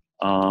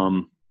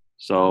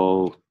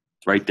 So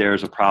right there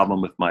is a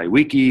problem with my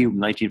wiki.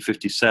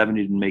 1957,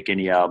 he didn't make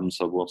any albums,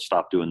 so we'll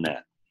stop doing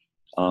that.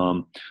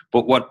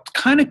 But what's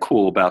kind of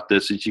cool about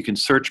this is you can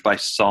search by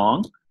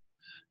song.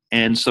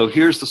 And so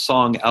here's the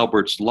song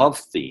Albert's Love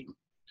Theme.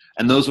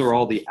 And those are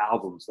all the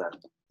albums that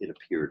it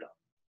appeared on.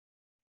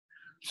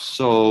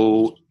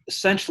 So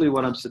essentially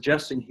what I'm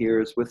suggesting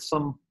here is with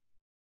some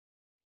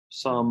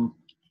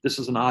this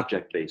is an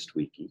object-based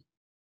wiki,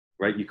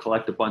 right? You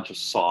collect a bunch of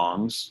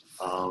songs.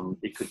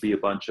 It could be a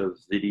bunch of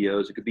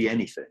videos. It could be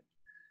anything.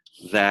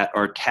 that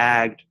are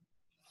tagged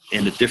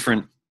in a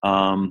different,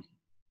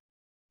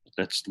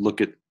 let's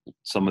look at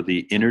some of the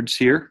innards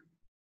here.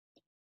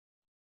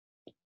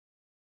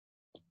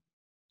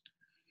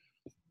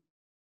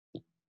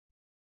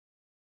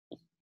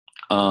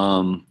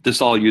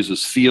 This all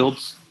uses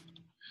fields.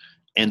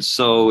 And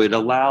so it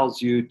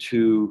allows you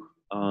to,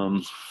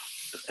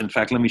 in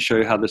fact, let me show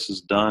you how this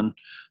is done.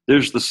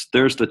 There's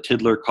the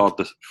tiddler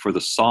called for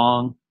the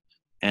song.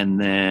 And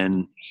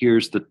then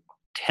here's the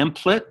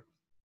template.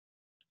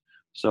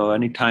 So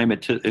anytime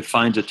it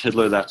finds a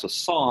tiddler that's a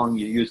song,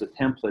 you use a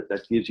template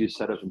that gives you a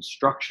set of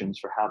instructions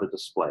for how to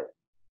display it.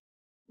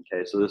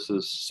 Okay, so this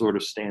is sort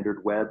of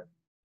standard web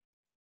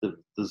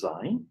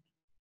design,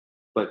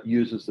 but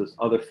uses this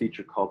other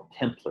feature called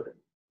templating.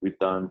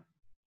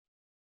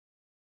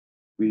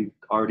 We've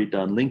already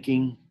done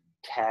linking,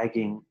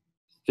 tagging,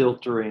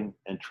 filtering,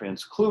 and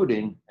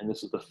transcluding, and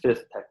this is the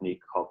 5th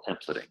technique called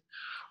templating.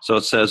 So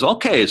it says,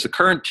 okay, is the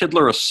current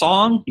tiddler a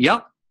song?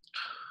 Yep.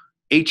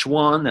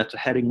 H1, that's a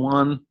heading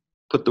 1,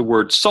 put the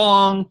word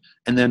song,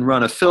 and then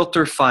run a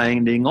filter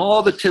finding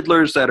all the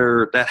tiddlers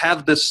that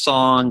have this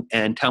song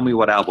and tell me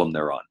what album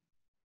they're on.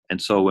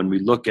 And so when we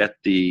look at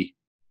a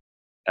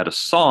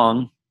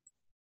song,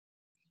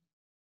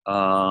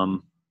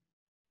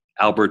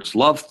 Albert's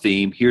Love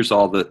Theme,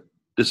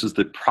 this is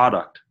the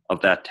product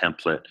of that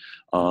template.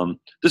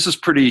 This is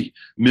pretty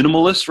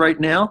minimalist right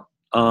now.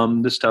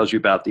 This tells you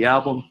about the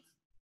album.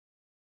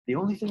 The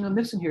only thing I'm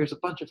missing here is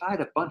I had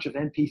a bunch of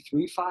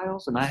MP3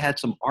 files, and I had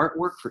some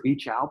artwork for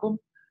each album.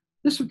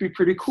 This would be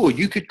pretty cool.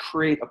 You could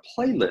create a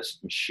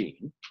playlist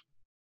machine.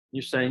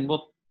 You're saying,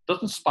 well,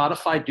 doesn't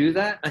Spotify do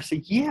that? And I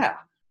say, yeah,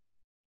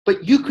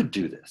 but you could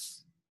do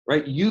this,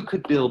 right? You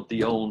could build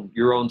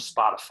your own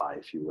Spotify,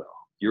 if you will,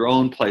 your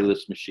own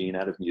playlist machine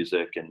out of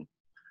music and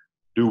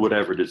do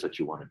whatever it is that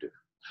you want to do.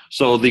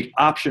 So the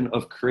option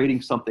of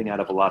creating something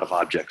out of a lot of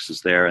objects is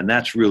there, and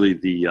that's really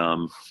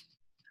the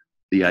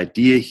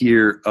idea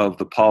here of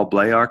the Paul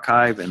Bley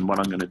archive. And what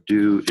I'm going to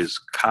do is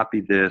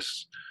copy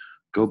this,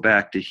 go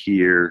back to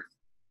here,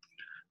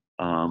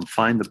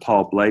 find the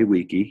Paul Bley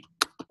wiki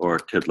or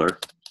tiddler,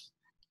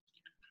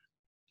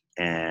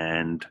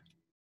 and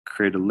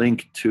create a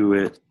link to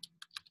it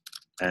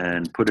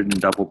and put it in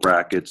double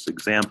brackets,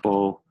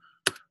 example,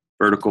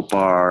 vertical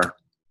bar,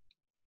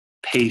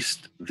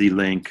 paste the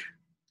link,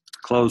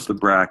 close the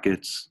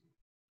brackets,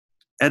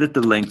 edit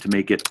the link to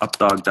make it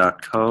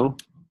updog.co.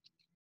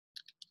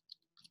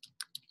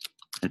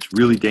 It's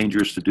really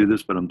dangerous to do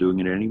this, but I'm doing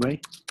it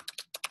anyway.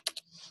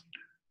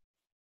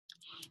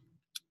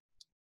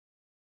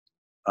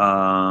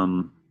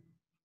 Oh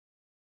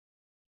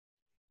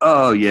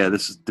yeah,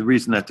 this is the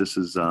reason that this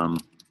is,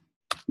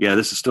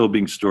 this is still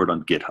being stored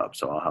on GitHub,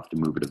 so I'll have to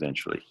move it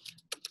eventually.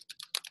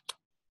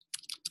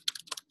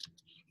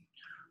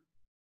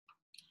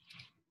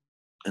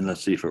 And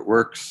let's see if it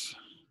works.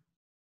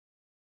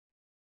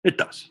 It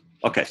does.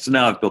 Okay, so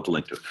now I've built a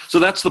link to it. So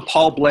that's the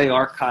Paul Bley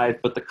archive,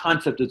 but the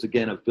concept is,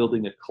 again, of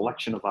building a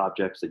collection of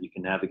objects that you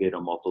can navigate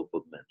on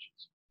multiple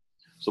dimensions.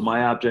 So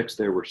my objects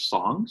there were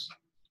songs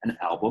and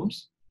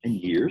albums and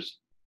years,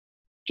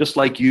 just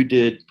like you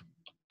did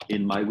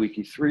in my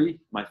wiki 3,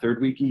 my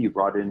 3rd wiki. You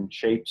brought in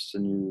shapes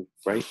and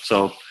right?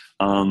 So,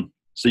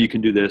 so you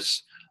can do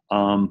this.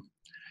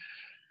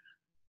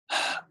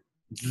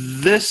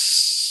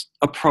 This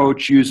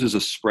approach uses a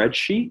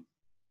spreadsheet.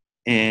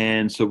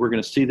 And so we're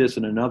going to see this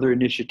in another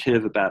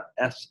initiative about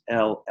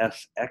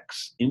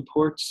SLSX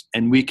imports,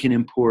 and we can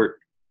import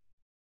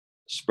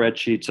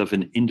spreadsheets of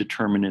an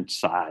indeterminate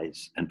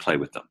size and play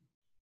with them.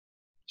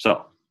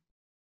 So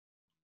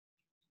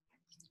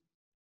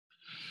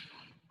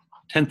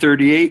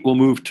 1038, we'll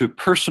move to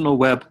Personal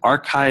Web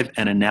Archive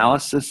and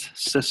Analysis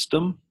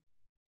System.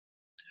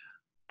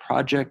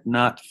 Project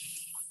not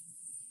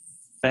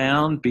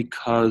found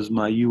because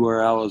my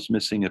URL is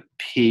missing a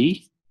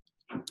P.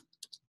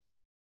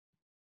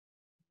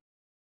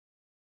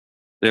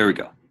 There we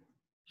go.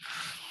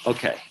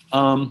 Okay.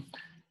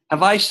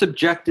 Have I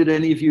subjected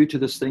any of you to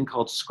this thing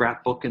called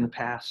Scrapbook in the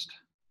past?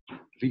 Have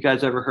you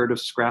guys ever heard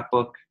of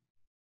Scrapbook?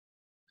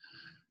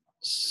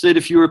 Sid,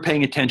 if you were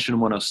paying attention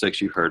in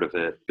 106, you heard of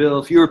it. Bill,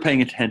 if you were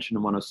paying attention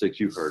in 106,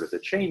 you heard of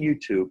it. Shane, you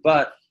too.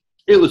 But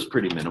it was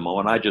pretty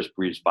minimal, and I just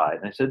breezed by it.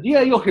 And I said,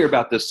 yeah, you'll hear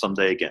about this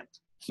someday again.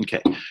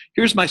 Okay.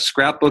 Here's my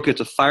Scrapbook. It's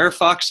a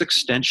Firefox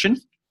extension.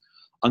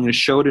 I'm going to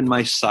show it in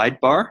my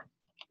sidebar.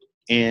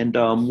 And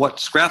what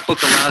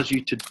Scrapbook allows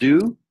you to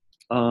do,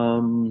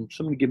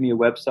 somebody give me a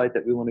website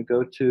that we want to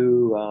go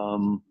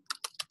to.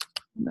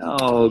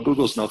 No,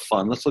 Google's no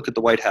fun. Let's look at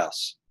the White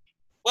House.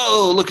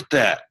 Whoa, look at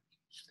that.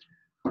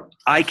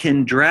 I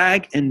can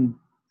drag and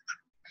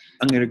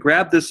I'm going to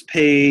grab this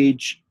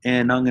page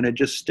and I'm going to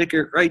just stick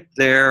it right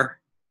there.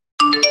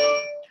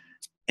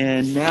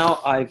 And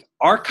now I've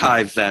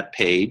archived that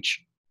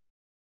page.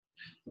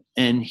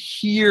 And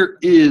here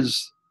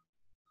is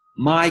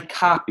my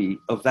copy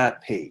of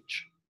that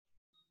page.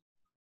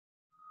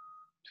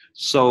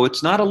 So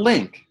it's not a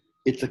link,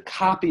 it's a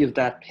copy of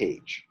that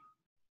page.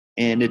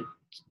 And it's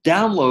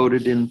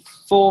downloaded in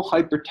full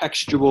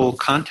hypertextual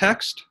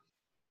context.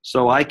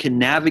 So I can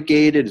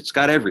navigate it. It's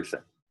got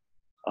everything.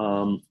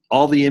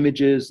 All the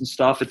images and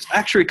stuff. It's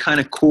actually kind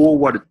of cool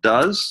what it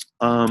does.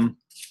 I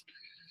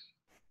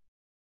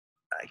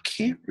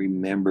can't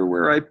remember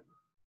where I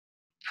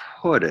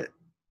put it.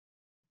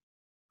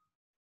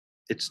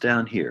 It's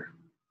down here.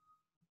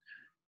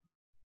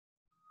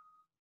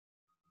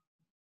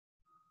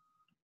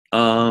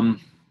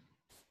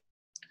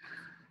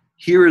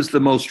 Here is the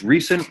most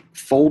recent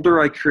folder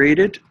I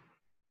created.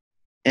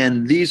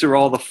 And these are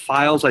all the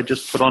files I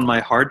just put on my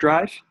hard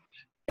drive.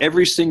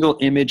 Every single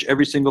image,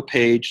 every single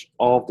page,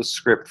 all of the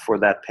script for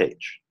that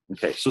page.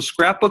 Okay, so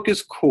Scrapbook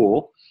is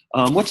cool.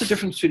 What's the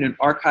difference between an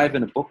archive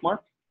and a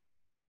bookmark?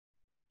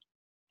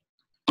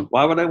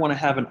 Why would I want to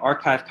have an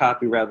archive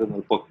copy rather than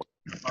a bookmark?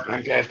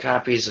 Archive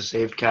copy is a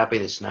saved copy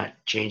that's not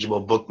changeable.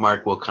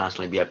 Bookmark will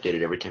constantly be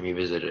updated every time you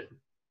visit it.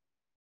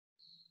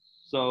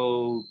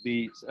 So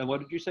and what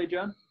did you say,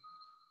 John?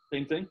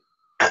 Same thing?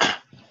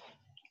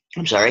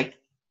 I'm sorry?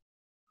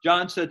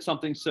 John said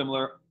something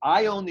similar.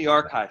 I own the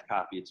archive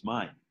copy, it's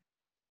mine.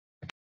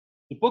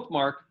 The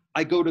bookmark,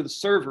 I go to the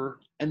server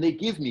and they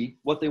give me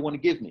what they want to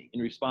give me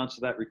in response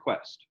to that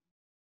request.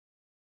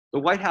 The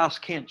White House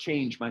can't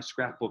change my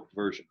Scrapbook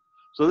version.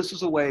 So this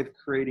is a way of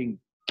creating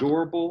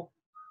durable,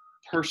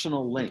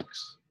 personal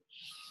links.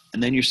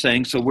 And then you're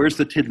saying, so where's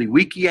the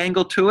TiddlyWiki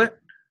angle to it?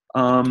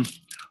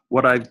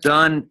 What I've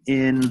done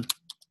in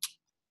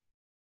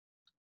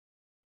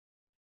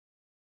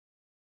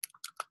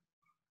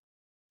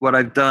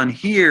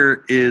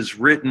here is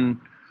written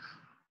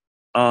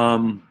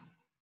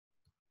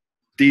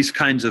these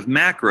kinds of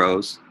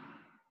macros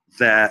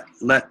that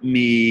let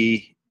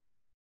me,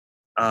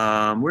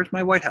 where's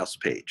my White House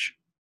page?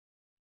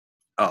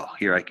 Oh,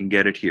 here, I can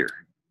get it here.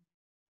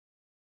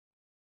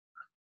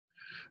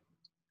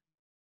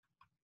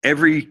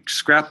 Every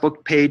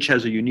Scrapbook page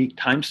has a unique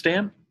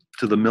timestamp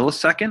to the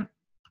millisecond.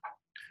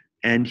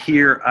 And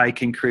here I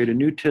can create a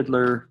new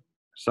tiddler.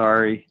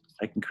 Sorry,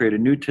 I can create a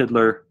new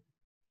tiddler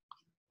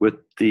with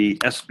the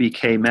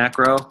SBK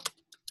macro.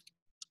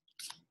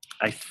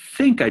 I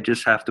think I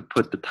just have to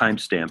put the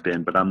timestamp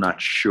in, but I'm not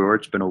sure.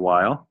 It's been a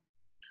while.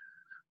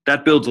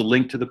 That builds a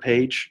link to the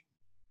page.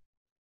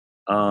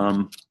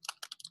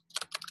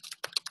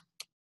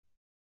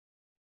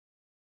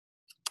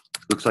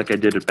 Looks like I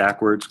did it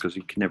backwards because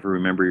you can never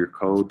remember your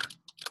code.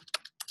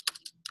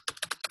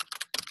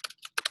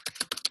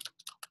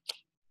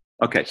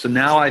 Okay, so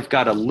now I've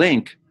got a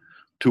link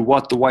to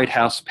what the White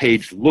House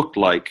page looked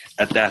like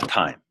at that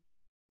time.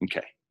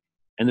 Okay,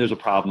 and there's a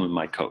problem in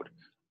my code.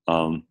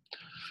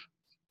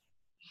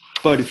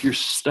 But if you're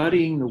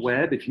studying the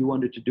web, if you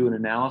wanted to do an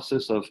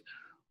analysis of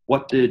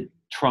what did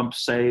Trump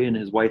say in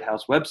his White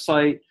House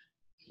website,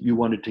 you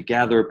wanted to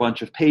gather a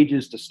bunch of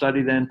pages to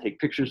study them, take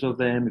pictures of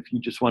them, if you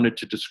just wanted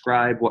to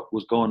describe what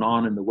was going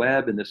on in the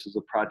web, and this is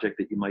a project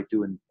that you might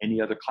do in any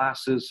other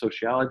classes,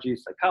 sociology,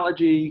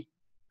 psychology,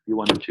 you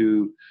wanted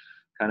to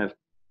kind of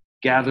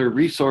gather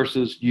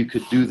resources, you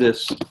could do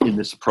this in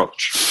this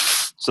approach.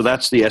 So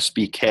that's the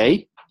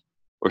SBK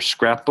or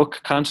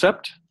Scrapbook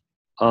concept.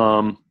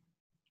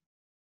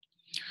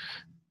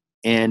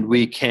 And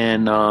we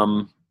can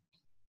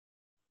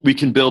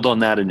build on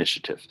that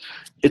initiative.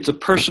 It's a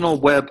personal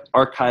web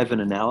archive and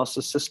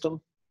analysis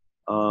system,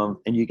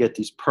 and you get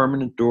these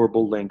permanent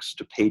durable links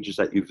to pages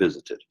that you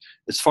visited.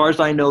 As far as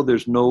I know,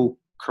 there's no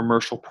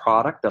commercial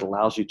product that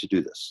allows you to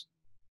do this.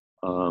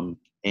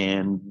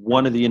 And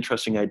one of the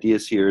interesting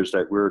ideas here is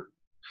that we're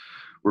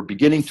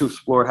beginning to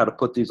explore how to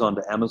put these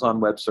onto Amazon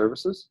Web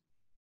Services.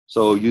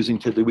 So using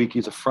TiddlyWiki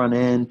as a front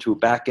end to a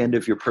back end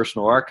of your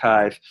personal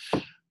archive,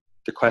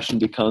 the question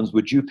becomes,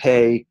 would you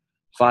pay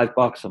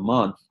 $5 a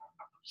month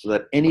so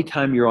that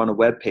anytime you're on a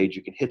web page,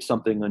 you can hit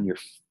something on your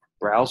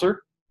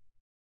browser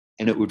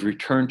and it would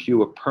return to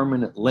you a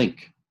permanent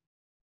link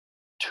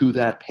to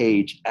that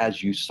page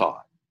as you saw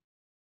it.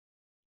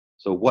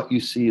 So what you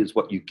see is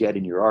what you get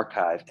in your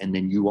archive, and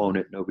then you own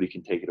it. Nobody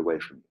can take it away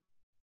from you.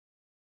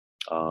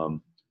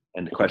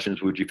 And the question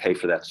is, would you pay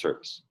for that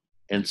service?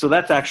 And so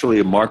that's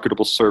actually a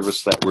marketable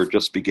service that we're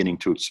just beginning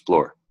to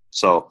explore.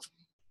 So,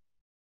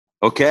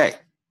 okay.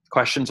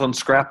 Questions on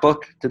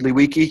Scrapbook,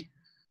 TiddlyWiki?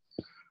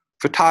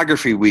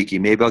 Photography Wiki.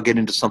 Maybe I'll get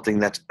into something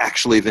that's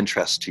actually of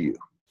interest to you.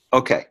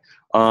 Okay.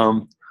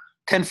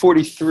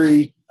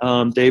 1043,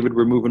 David,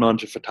 we're moving on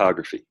to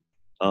photography.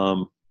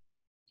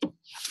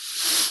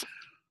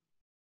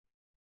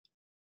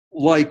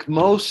 Like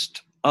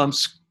most,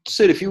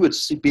 Sid, if you would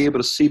be able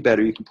to see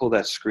better, you can pull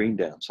that screen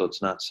down so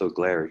it's not so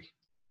glary.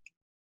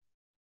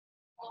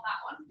 Pull that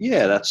one?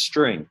 Yeah, that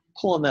string.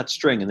 Pull on that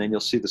string and then you'll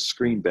see the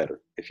screen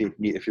better if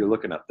you're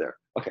looking up there.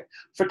 Okay,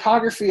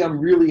 photography I'm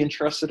really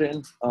interested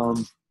in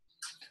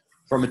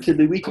from a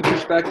TiddlyWiki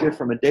perspective,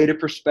 from a data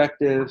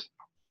perspective,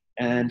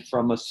 and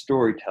from a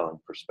storytelling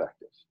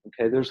perspective.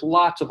 Okay, there's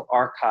lots of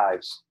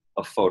archives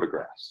of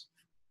photographs.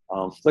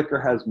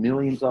 Flickr has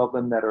millions of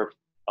them that are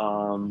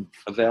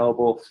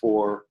available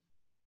for,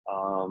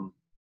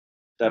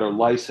 that are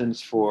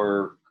licensed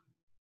for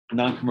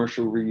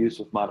non-commercial reuse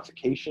with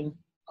modification.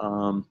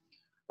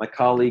 My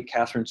colleague,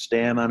 Catherine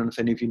Stamm, I don't know if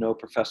any of you know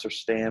Professor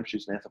Stamm.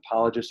 She's an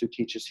anthropologist who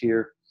teaches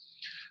here.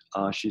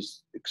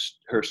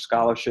 Her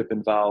scholarship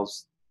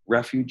involves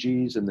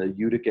refugees in the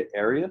Utica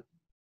area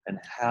and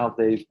how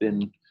they've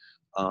been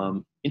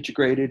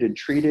integrated and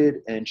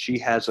treated. And she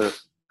has a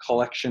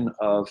collection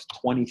of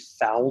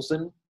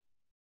 20,000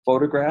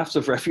 photographs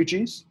of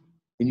refugees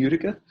in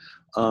Utica.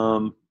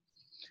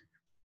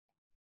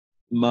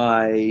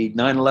 My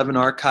 9/11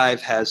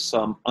 archive has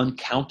some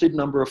uncounted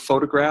number of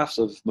photographs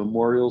of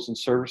memorials and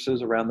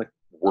services around the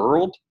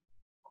world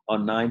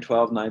on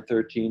 9/12,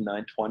 9/13,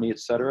 9/20, et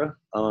cetera.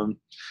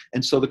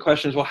 And so the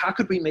question is, well, how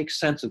could we make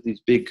sense of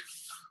these big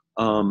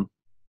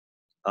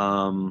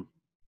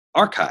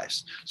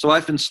archives? So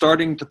I've been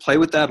starting to play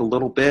with that a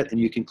little bit, and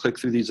you can click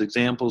through these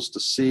examples to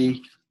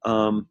see.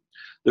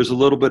 There's a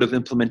little bit of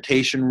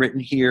implementation written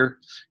here.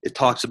 It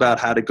talks about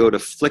how to go to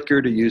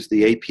Flickr to use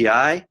the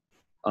API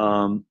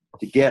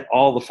to get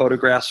all the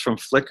photographs from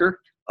Flickr.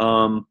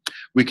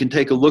 We can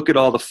take a look at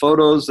all the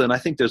photos, and I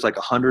think there's like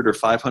 100 or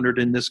 500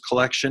 in this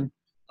collection.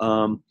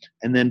 And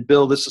then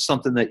Bill, this is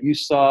something that you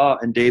saw,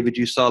 and David,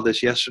 you saw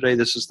this yesterday.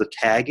 This is the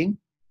tagging.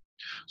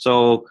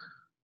 So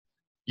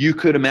you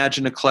could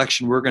imagine a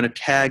collection. We're going to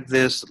tag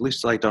this, at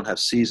least I don't have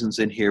seasons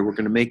in here. We're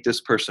going to make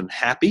this person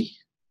happy.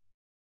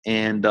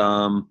 And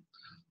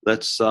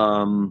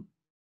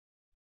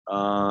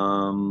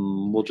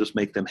we'll just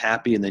make them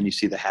happy, and then you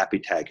see the happy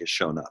tag has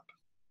shown up.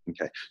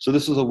 Okay, so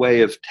this is a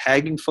way of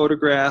tagging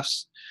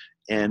photographs.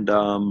 And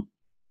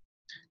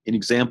in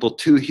example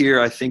 2 here,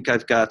 I think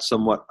I've got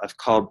what I've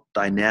called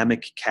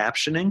dynamic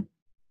captioning.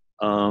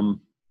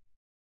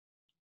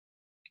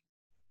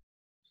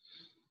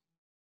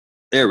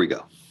 There we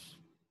go.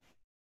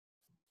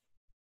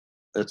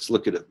 Let's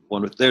look at it.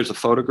 There's a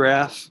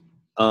photograph.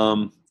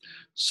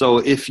 So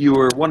if you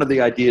were, one of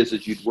the ideas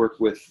is you'd work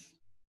with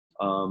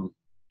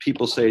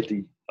people, say at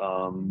the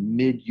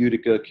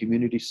Mid-Utica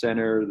Community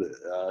Center.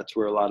 That's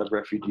where a lot of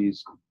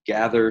refugees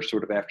gather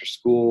sort of after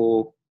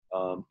school,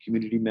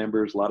 community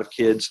members, a lot of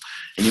kids.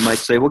 And you might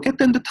say, well, get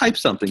them to type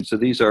something. So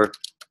these are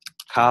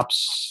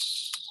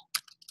cops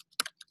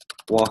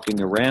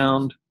walking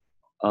around.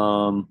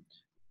 And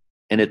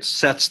it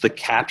sets the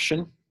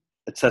caption.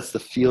 It sets the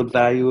field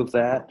value of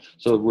that.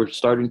 So we're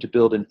starting to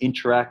build an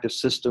interactive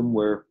system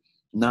where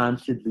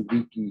non-Tiddly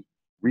Wiki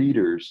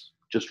readers,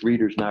 just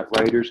readers, not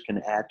writers, can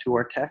add to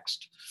our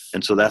text.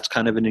 And so that's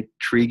kind of an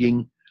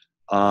intriguing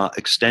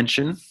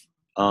extension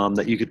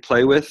that you could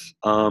play with.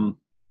 And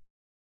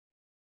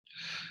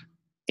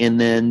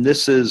then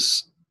this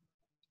is,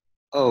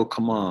 oh,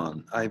 come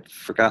on, I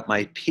forgot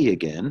my P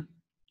again.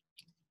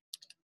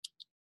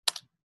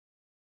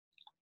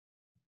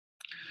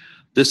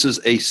 This is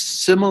a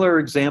similar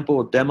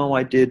example, a demo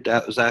I did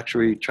that was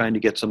actually trying to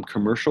get some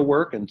commercial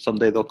work, and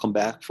someday they'll come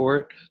back for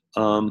it.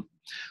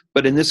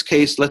 But in this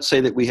case, let's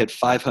say that we had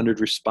 500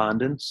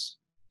 respondents,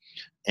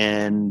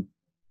 and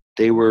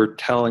they were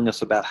telling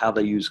us about how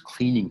they use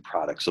cleaning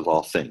products of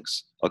all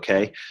things,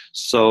 okay?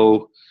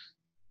 So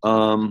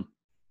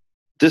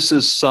this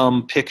is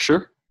some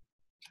picture,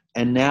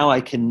 and now I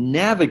can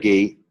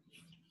navigate,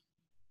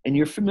 and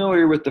you're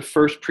familiar with the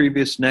first,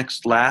 previous,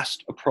 next,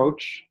 last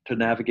approach to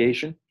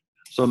navigation.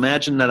 So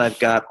imagine that I've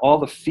got all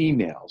the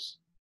females,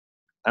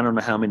 I don't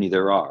know how many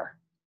there are,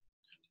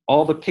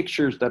 all the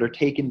pictures that are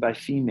taken by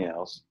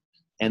females,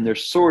 and they're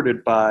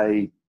sorted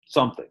by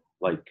something,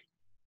 like,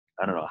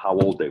 I don't know how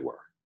old they were.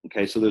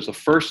 Okay, so there's a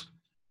first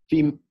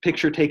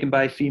picture taken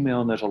by a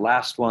female, and there's a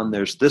last one,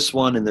 there's this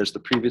one, and there's the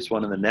previous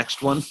one and the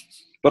next one.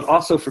 But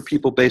also for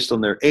people based on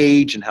their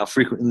age and how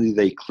frequently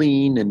they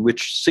clean and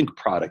which sink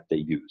product they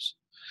use.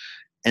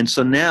 And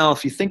so now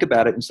if you think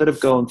about it, instead of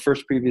going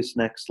first, previous,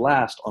 next,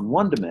 last on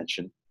one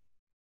dimension,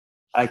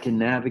 I can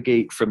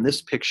navigate from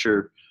this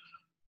picture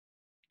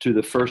to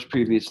the first,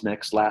 previous,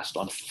 next, last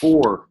on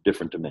 4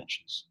 different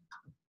dimensions.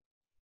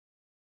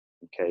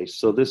 Okay,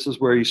 so this is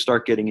where you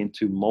start getting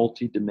into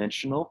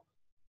multi-dimensional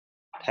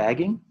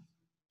tagging.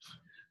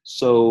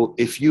 So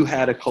if you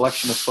had a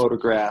collection of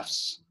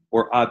photographs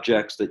or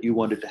objects that you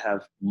wanted to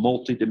have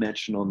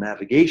multi-dimensional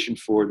navigation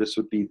for, this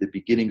would be the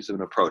beginnings of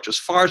an approach. As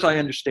far as I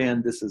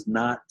understand, this is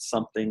not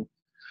something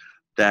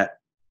that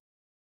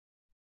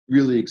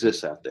really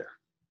exists out there.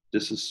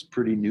 This is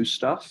pretty new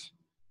stuff.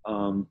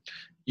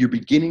 You're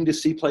beginning to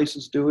see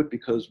places do it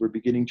because we're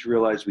beginning to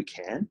realize we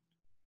can.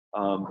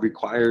 It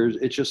requires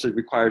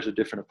a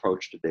different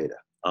approach to data.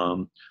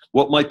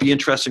 What might be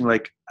interesting,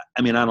 like,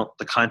 I mean,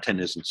 the content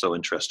isn't so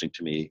interesting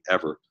to me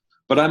ever,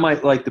 but I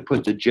might like to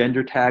put the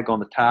gender tag on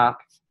the top,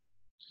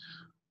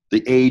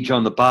 the age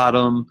on the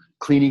bottom,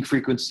 cleaning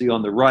frequency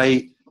on the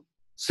right,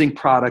 sink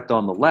product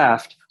on the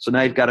left. So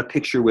now you've got a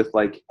picture with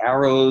like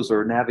arrows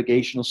or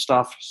navigational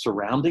stuff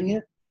surrounding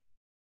it.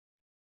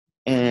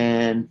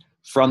 And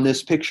from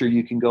this picture,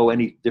 you can go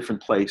any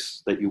different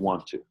place that you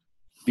want to.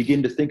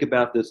 Begin to think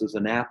about this as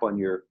an app on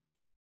your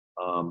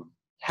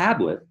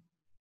tablet.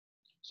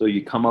 So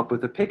you come up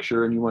with a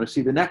picture and you want to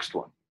see the next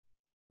one.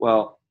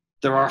 Well,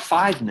 there are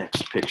 5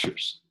 next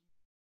pictures.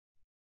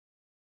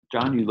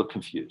 John, you look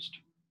confused.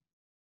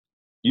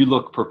 You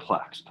look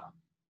perplexed.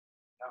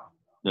 No.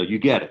 No, you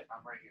get it.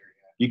 I'm right here.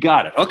 You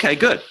got it. Okay,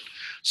 good.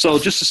 So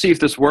just to see if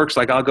this works,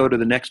 like I'll go to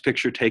the next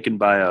picture taken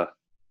by a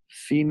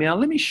female.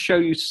 Let me show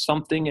you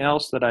something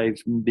else that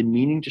I've been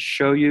meaning to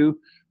show you.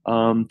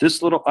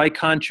 This little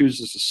icon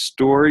chooses a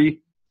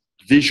story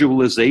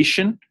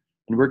visualization,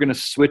 and we're going to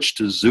switch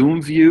to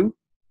zoom view.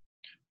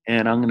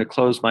 And I'm going to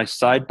close my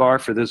sidebar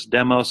for this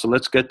demo. So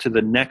let's get to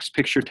the next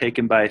picture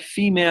taken by a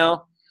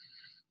female.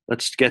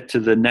 Let's get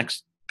to the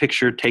next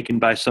picture taken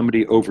by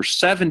somebody over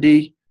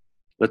 70.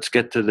 Let's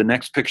get to the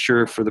next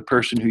picture for the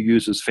person who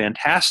uses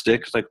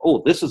Fantastic. It's like,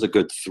 oh, this is a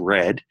good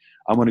thread.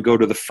 I want to go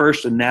to the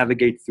first and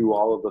navigate through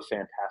all of the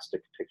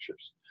Fantastic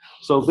pictures.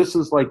 So this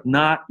is like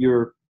not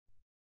your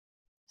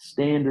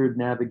standard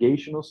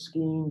navigational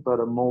scheme,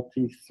 but a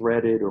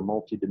multi-threaded or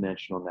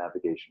multi-dimensional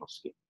navigational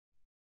scheme.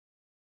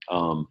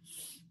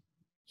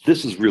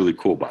 This is really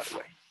cool, by the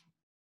way.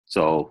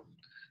 So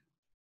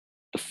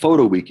the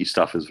photo wiki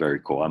stuff is very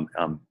cool.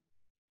 I'm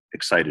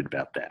excited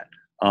about that.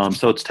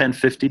 So it's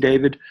 10:50,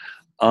 David.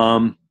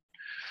 I'm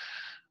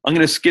going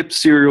to skip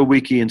Serial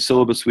Wiki and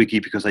Syllabus Wiki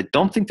because I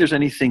don't think there's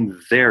anything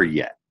there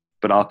yet.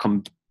 But I'll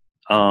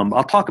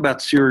talk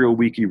about Serial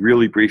Wiki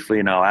really briefly,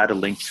 and I'll add a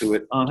link to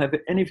it. Have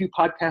any of you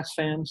podcast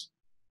fans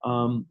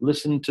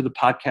listened to the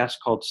podcast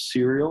called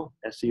Serial,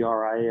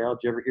 S-E-R-I-A-L?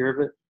 Did you ever hear of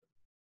it?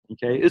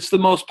 Okay, it's the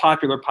most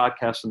popular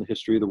podcast in the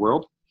history of the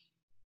world.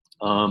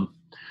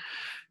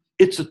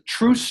 It's a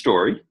true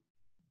story.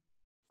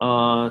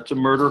 It's a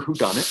murder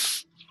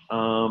whodunit.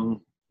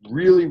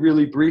 Really,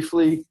 really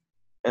briefly,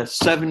 a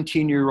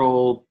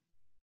 17-year-old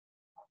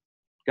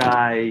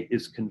guy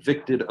is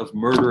convicted of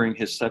murdering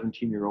his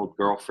 17-year-old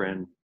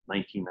girlfriend,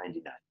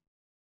 1999,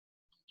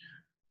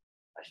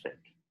 I think.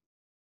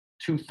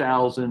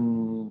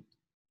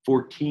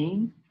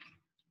 2014,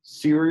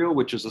 Serial,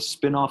 which is a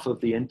spin-off of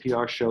the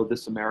NPR show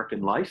This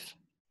American Life,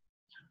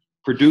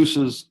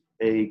 produces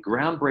a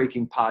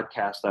groundbreaking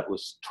podcast that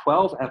was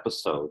 12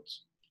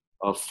 episodes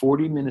of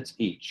 40 minutes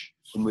each,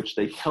 in which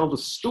they tell the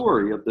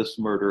story of this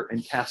murder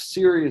and cast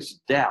serious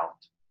doubt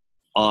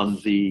on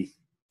the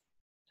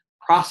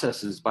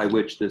processes by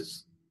which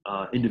this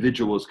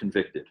individual was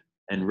convicted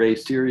and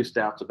raise serious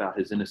doubts about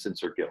his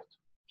innocence or guilt.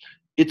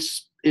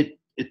 It's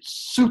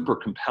super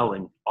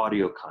compelling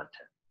audio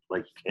content.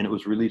 And it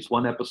was released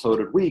one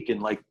episode a week,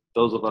 and like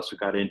those of us who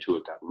got into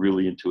it got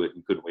really into it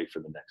and couldn't wait for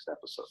the next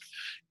episode.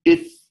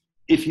 It's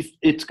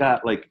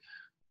got like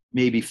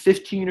maybe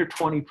 15 or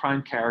 20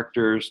 prime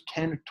characters,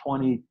 10 or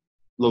 20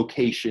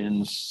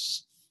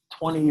 locations,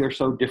 20 or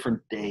so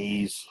different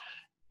days.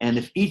 And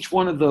if each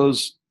one of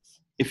those,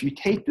 if you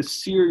take the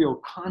serial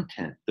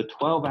content, the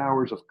 12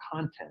 hours of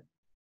content,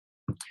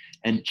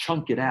 and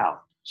chunk it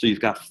out, so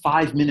you've got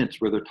 5 minutes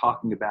where they're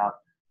talking about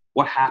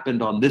what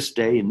happened on this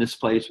day in this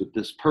place with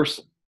this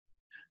person,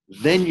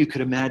 then you could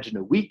imagine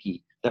a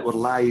wiki that would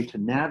allow you to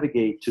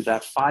navigate to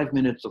that 5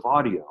 minutes of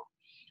audio.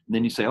 And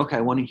then you say, okay,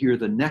 I want to hear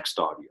the next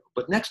audio.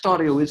 But next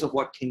audio isn't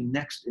what came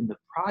next in the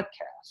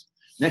podcast.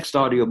 Next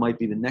audio might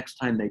be the next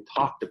time they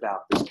talked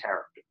about this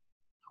character,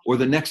 or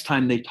the next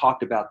time they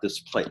talked about this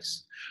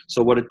place.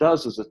 So what it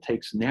does is it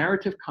takes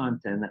narrative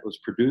content that was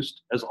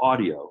produced as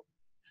audio,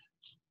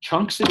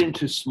 chunks it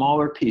into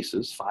smaller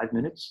pieces, 5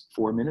 minutes,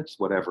 4 minutes,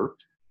 whatever,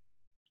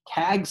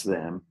 tags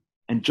them,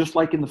 and just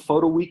like in the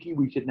photo wiki,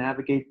 we could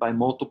navigate by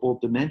multiple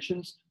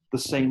dimensions, the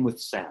same with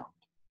sound.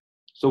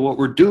 So what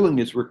we're doing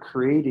is we're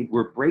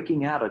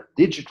breaking out a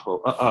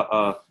digital,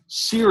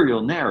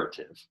 serial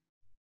narrative.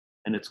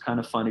 And it's kind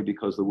of funny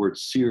because the word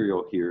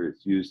serial here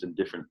is used in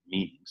different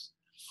meanings.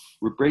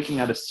 We're breaking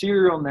out a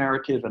serial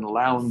narrative and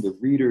allowing the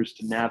readers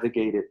to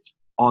navigate it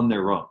on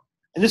their own.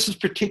 And this is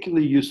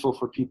particularly useful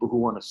for people who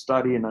want to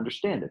study and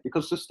understand it,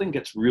 because this thing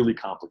gets really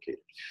complicated.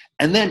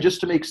 And then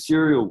just to make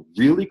Serial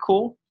really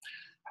cool,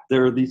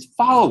 there are these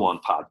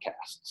follow-on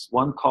podcasts,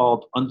 one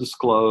called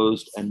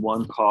Undisclosed and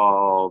one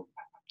called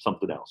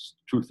something else,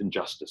 Truth and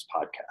Justice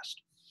podcast,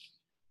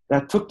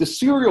 that took the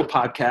Serial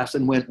podcast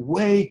and went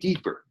way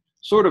deeper,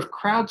 sort of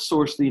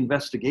crowdsourced the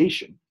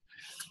investigation.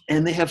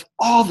 And they have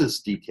all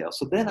this detail.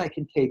 So then I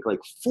can take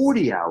like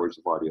 40 hours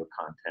of audio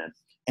content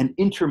and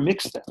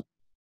intermix them.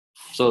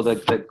 So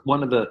that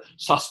one of the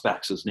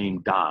suspects is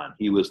named Don.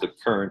 He was the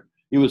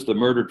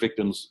murdered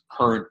victim's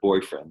current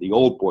boyfriend. The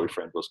old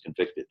boyfriend was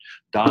convicted.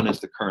 Don is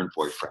the current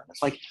boyfriend.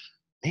 It's like,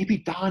 maybe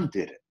Don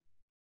did it.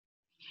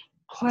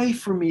 Play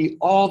for me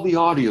all the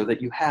audio that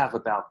you have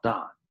about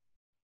Don.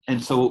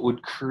 And so it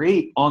would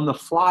create on the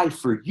fly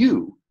for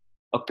you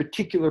a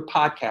particular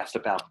podcast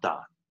about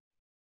Don.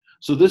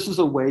 So this is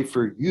a way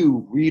for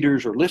you,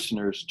 readers or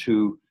listeners,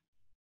 to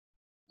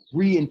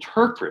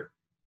reinterpret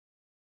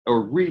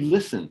or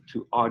re-listen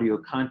to audio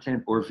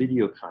content or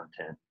video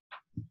content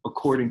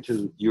according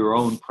to your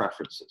own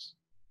preferences.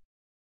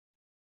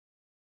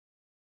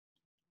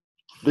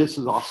 This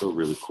is also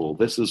really cool.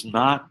 This is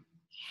not,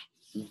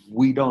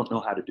 we don't know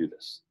how to do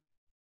this.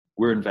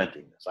 We're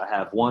inventing this. I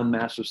have one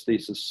master's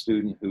thesis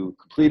student who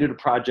completed a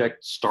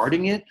project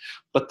starting it,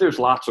 but there's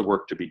lots of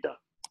work to be done,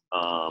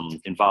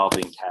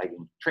 involving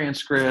tagging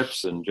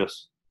transcripts and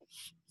just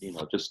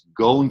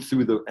going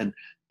through and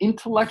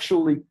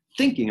intellectually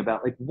thinking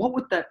about, like, what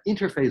would that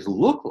interface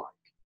look like?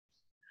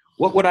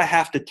 What would I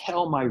have to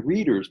tell my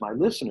readers, my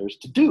listeners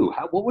to do?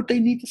 What would they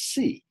need to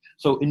see?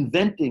 So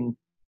inventing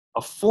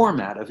a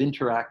format of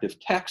interactive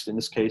text, in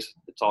this case,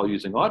 it's all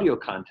using audio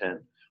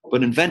content,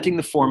 but inventing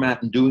the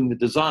format and doing the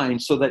design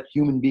so that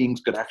human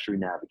beings could actually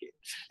navigate.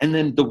 And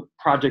then the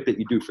project that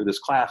you do for this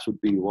class would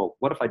be, well,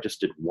 what if I just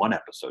did one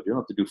episode? You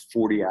don't have to do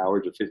 40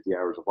 hours or 50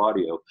 hours of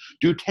audio.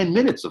 Do 10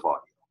 minutes of audio.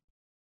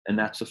 And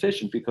that's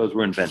sufficient because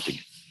we're inventing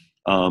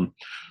it.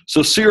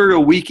 So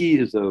Serial Wiki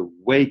is a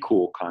way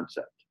cool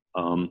concept.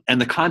 And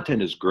the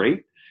content is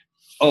great.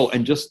 Oh,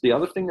 and just the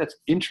other thing that's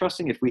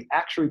interesting, if we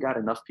actually got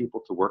enough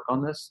people to work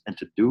on this and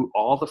to do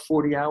all the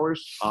 40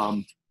 hours,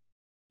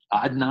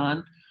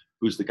 Adnan,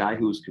 who's the guy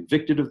who was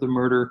convicted of the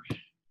murder,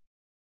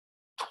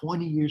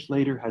 20 years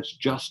later has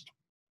just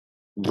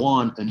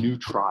won a new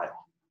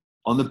trial.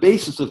 On the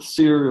basis of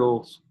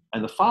serials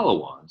and the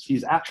follow-ons,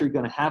 he's actually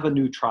going to have a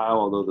new trial,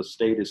 although the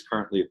state is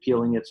currently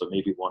appealing it, so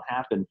maybe it won't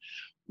happen.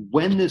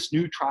 When this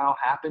new trial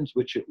happens,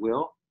 which it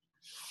will,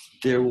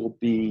 there will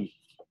be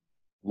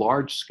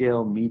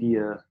large-scale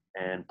media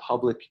and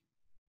public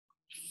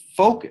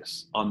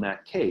focus on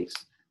that case.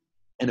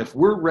 And if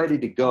we're ready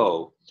to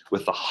go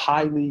with a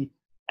highly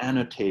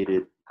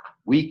annotated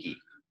wiki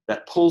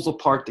that pulls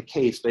apart the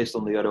case based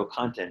on the audio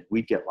content,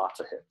 we'd get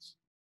lots of hits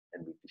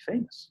and we'd be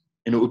famous.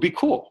 And it would be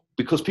cool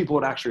because people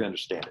would actually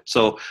understand it.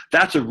 So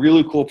that's a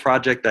really cool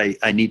project.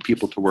 I need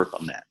people to work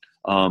on that.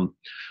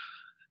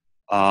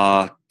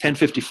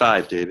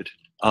 1055, David.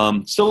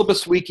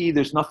 Syllabus wiki,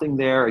 there's nothing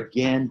there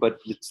again, but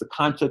it's the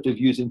concept of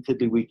using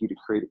TiddlyWiki to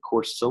create a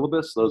course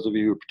syllabus. Those of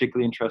you who are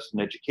particularly interested in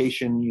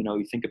education, you know,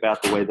 you think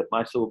about the way that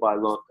my syllabi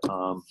look.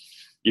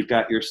 You've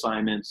got your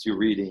assignments, your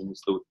readings,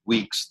 the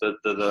weeks,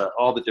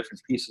 all the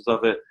different pieces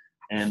of it.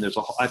 And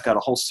I've got a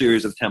whole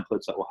series of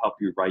templates that will help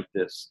you write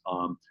this.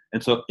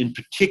 And so in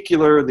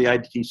particular, the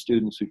IDT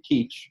students who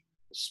teach,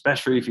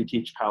 especially if you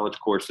teach college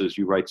courses,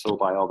 you write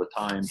syllabi all the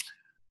time.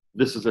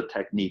 This is a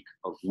technique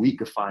of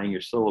weekifying your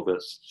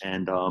syllabus.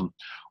 And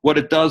what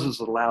it does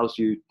is it allows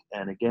you,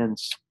 and again,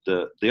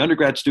 the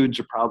undergrad students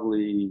are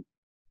probably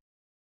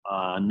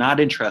not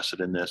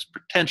interested in this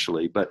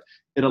potentially, but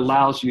it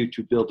allows you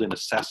to build in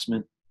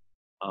assessment,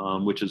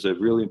 which is a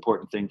really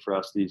important thing for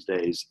us these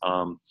days.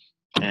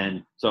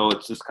 And so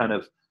it's just kind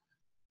of,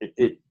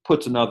 it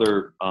puts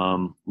another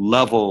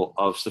level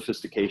of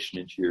sophistication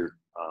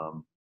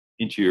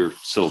into your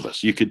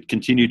syllabus. You could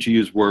continue to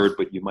use Word,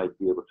 but you might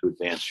be able to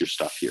advance your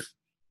stuff here.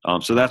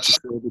 So that's the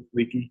syllabus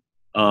wiki.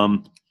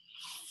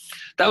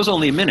 That was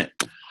only a minute.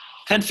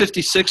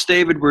 1056,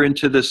 David, we're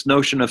into this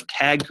notion of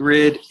tag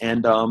grid.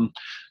 And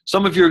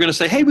some of you are going to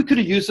say, hey, we could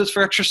have used this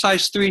for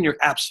exercise 3, and you're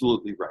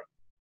absolutely right.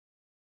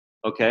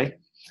 Okay.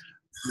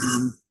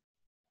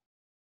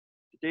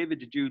 David,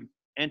 did you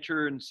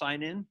enter and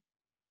sign in?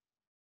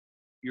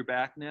 You're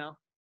back now?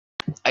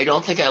 I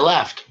don't think I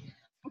left.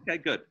 Okay,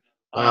 good.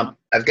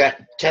 I've got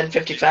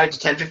 1055 to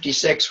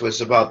 1056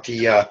 was about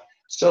the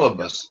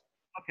syllabus.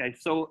 Okay,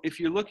 so if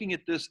you're looking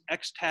at this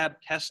X-tab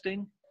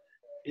testing,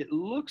 it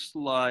looks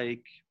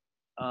like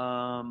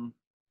I've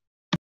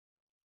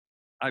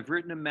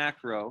written a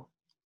macro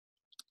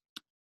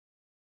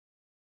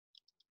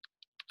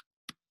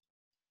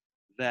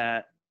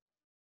that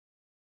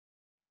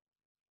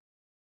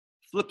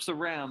flips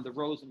around the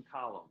rows and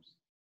columns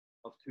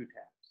of 2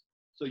 tabs.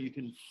 So you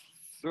can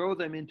throw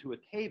them into a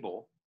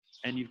table,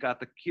 and you've got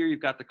the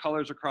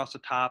colors across the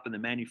top and the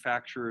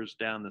manufacturers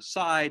down the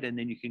side, and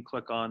then you can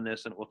click on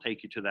this and it will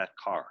take you to that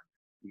car.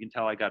 You can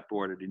tell I got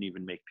bored. I didn't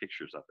even make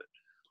pictures of it.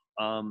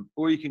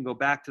 Or you can go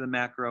back to the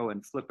macro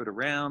and flip it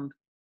around.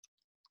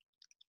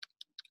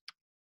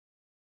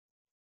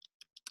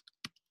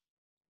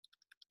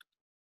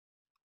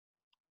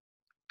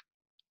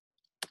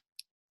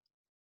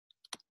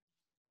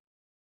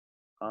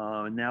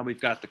 And now we've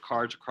got the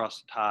cards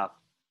across the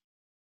top,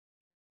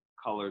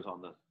 colors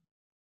on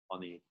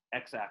the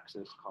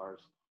x-axis, cars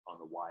on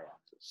the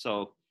y-axis.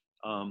 So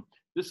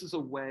this is a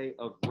way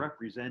of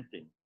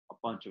representing a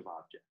bunch of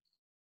objects.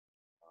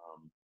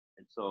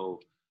 And so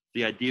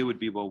the idea would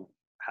be, well,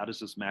 how does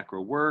this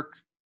macro work?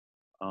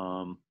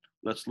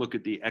 Let's look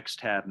at the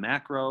X-tab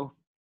macro,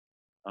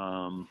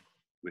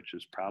 which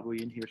is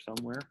probably in here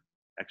somewhere,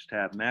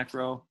 X-tab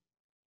macro.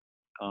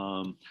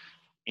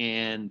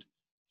 And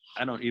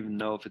I don't even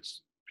know if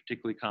it's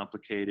particularly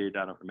complicated.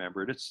 I don't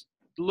remember it. It's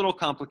a little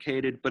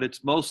complicated, but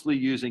it's mostly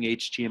using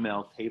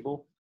HTML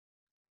table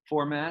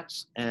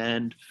formats.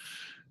 And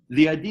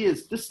the idea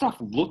is this stuff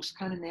looks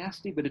kind of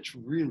nasty, but it's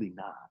really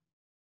not.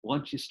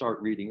 Once you start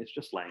reading, it's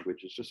just language,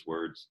 it's just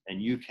words,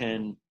 and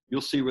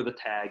you'll see where the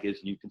tag is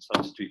and you can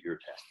substitute your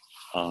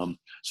tag.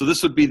 So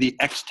this would be the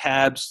X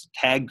tabs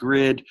tag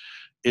grid.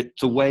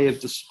 It's a way of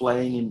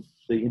displaying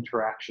the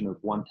interaction of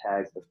one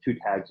tag, of 2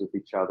 tags with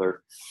each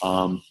other.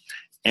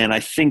 And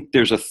I think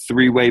there's a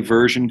 3-way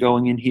version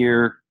going in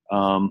here,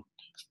 or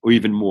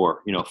even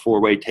more,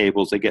 4-way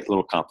tables. They get a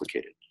little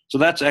complicated. So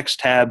that's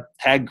X-tab,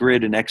 tag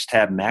grid, and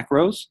X-tab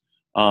macros.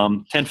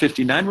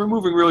 1059, we're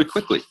moving really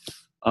quickly.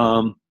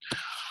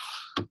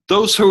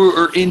 Those who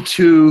are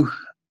into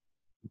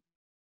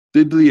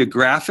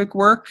Bibliographic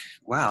work.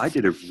 Wow, I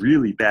did a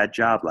really bad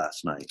job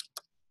last night.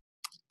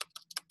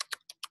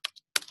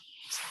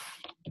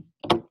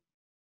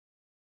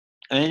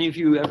 Any of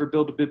you ever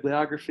build a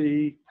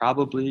bibliography?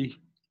 Probably.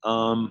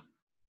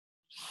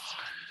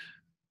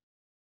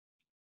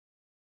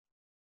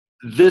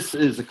 This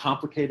is a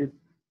complicated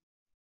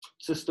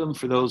system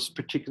for those,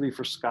 particularly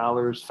for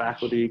scholars,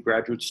 faculty,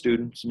 graduate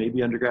students,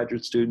 maybe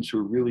undergraduate students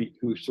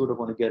who sort of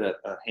want to get a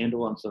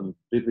handle on some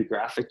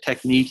bibliographic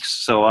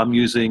techniques. So I'm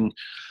using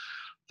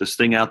this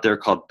thing out there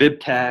called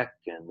BibTech,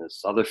 and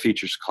this other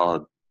features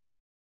called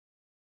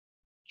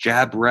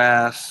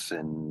JabRef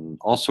and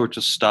all sorts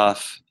of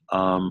stuff.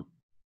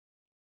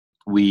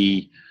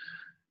 We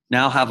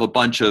now have a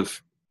bunch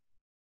of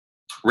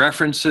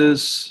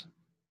references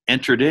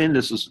entered in.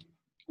 This is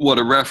what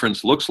a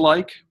reference looks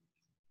like.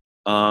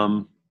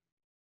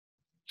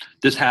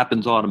 This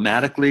happens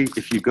automatically.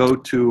 If you go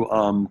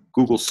to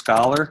Google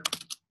Scholar,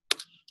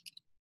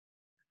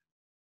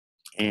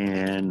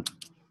 and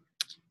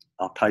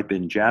I'll type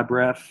in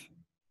JabRef,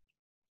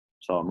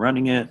 so I'm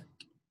running it.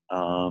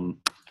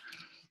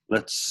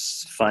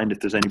 Let's find if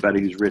there's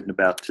anybody who's written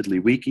about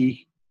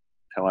TiddlyWiki,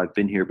 how I've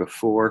been here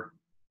before.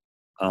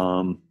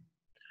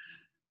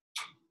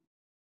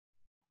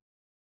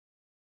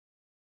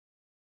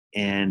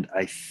 And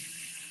I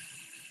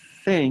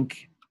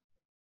think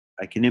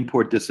I can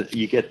import this.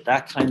 You get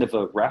that kind of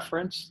a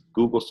reference.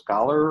 Google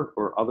Scholar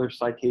or other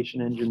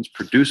citation engines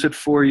produce it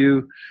for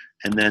you.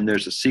 And then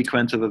there's a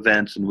sequence of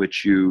events in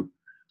which you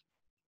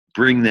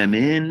bring them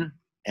in,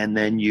 and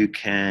then you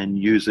can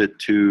use it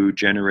to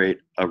generate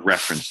a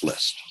reference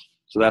list.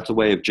 So that's a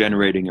way of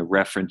generating a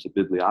reference, a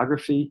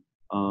bibliography.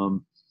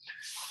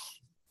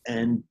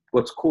 And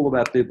what's cool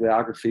about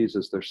bibliographies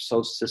is they're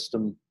so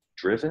system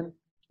driven.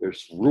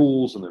 There's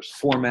rules and there's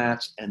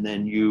formats, and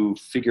then you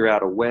figure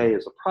out a way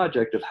as a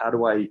project of how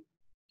do I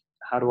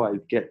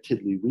get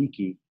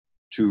TiddlyWiki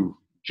to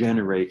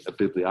generate a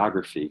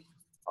bibliography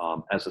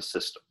as a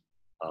system.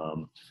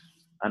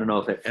 I don't know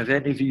if have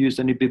any of you used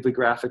any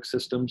bibliographic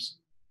systems?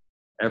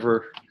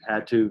 Ever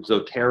had to?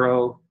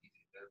 Zotero,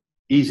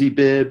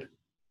 EasyBib,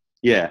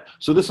 yeah.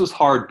 So this was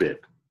HardBib.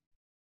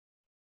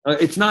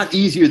 It's not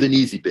easier than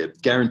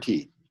EasyBib,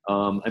 guaranteed.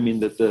 I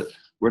mean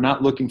we're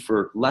not looking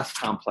for less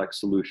complex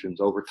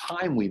solutions. Over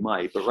time we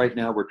might, but right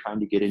now we're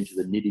trying to get into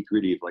the nitty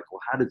gritty of like, well,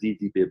 how does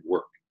EasyBib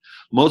work?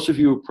 Most of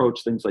you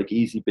approach things like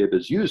EasyBib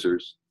as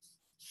users.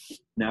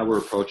 Now we're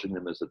approaching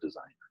them as a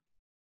designer.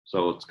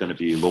 So it's going to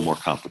be a little more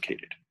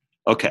complicated.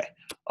 Okay,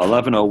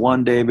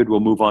 11:01, David. We'll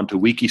move on to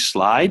wiki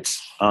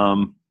slides.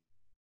 All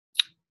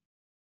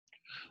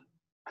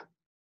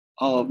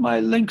of my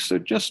links are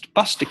just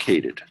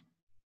busticated.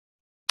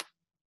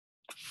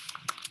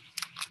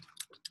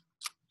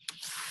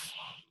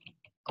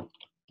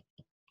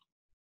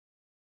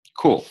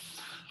 Cool.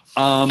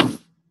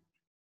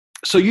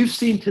 So you've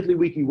seen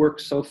TiddlyWiki work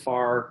so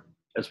far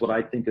as what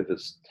I think of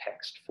as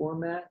text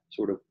format,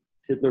 sort of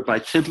tiddler by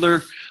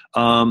tiddler.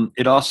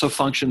 It also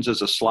functions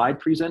as a slide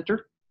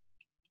presenter.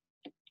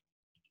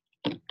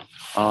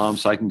 So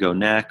I can go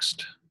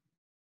next,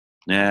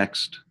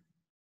 next.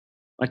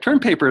 My term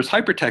paper is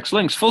hypertext,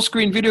 links, full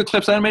screen video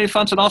clips, animated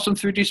fonts, and awesome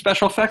 3D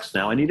special effects.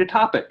 Now I need a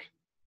topic.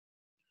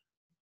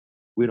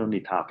 We don't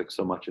need topics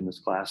so much in this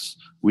class.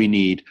 We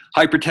need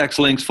hypertext,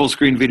 links, full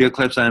screen video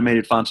clips,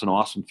 animated fonts, and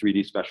awesome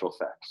 3D special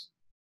effects.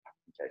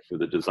 Okay, for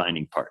the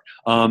designing part.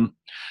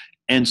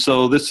 And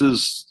so this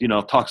is,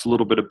 talks a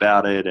little bit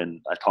about it,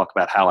 and I talk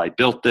about how I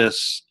built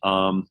this.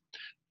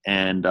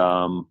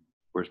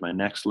 Where's my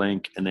next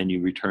link? And then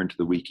you return to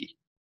the wiki.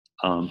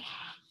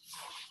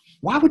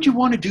 Why would you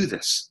want to do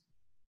this?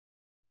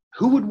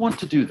 Who would want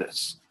to do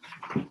this?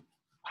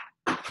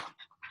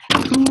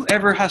 Who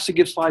ever has to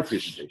give slide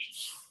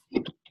presentations?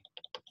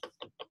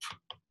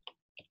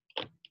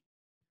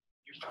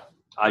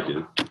 I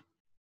do.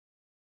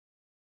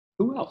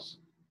 Who else?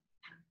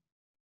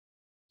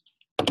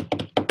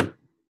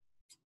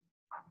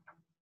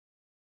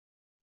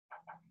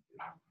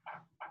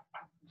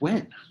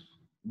 When?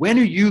 When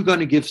are you going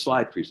to give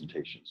slide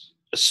presentations?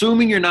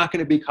 Assuming you're not going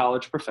to be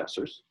college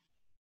professors.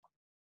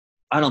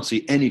 I don't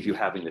see any of you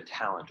having the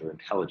talent or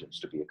intelligence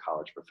to be a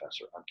college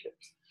professor. I'm kidding.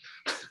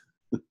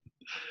 Do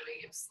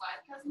they give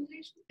slide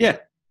presentations? Yeah.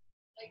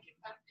 Like if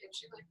I'm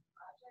pitching like a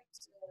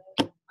project to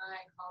my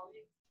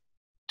colleagues?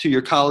 To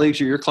your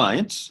colleagues or your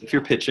clients, if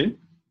you're pitching.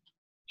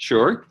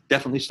 Sure,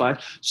 definitely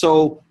slides.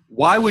 So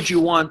why would you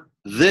want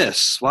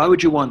this? Why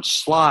would you want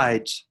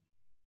slides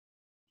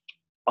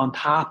on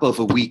top of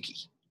a wiki,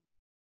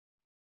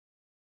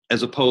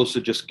 as opposed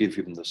to just give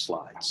them the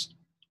slides?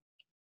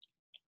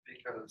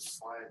 Because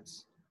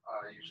slides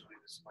usually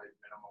display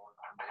minimal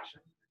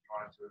information. If you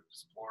wanted to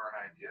explore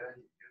an idea,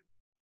 you could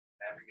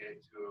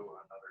navigate to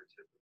another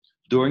tip.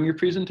 During your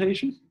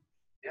presentation?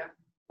 Yeah.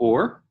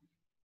 Or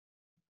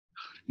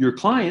your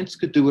clients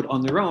could do it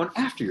on their own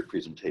after your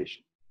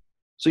presentation.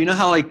 So you know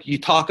how like you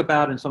talk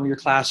about in some of your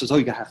classes, oh,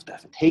 you have to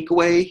have a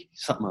takeaway,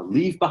 something to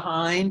leave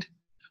behind.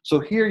 So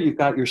here you've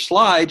got your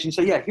slides, and you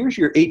say, yeah, here's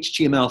your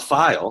HTML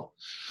file.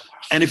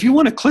 And if you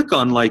want to click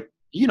on like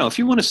you know, if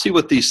you want to see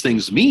what these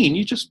things mean,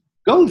 you just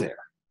go there.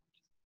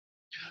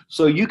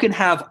 So you can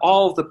have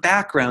all the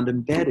background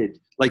embedded,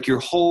 like your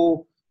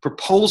whole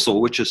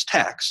proposal, which is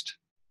text,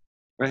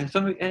 right?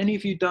 Any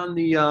of you done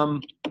the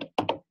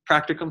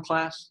practicum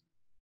class?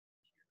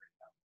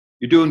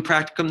 You're doing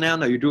practicum now?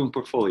 No, you're doing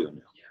portfolio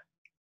now.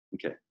 Yeah.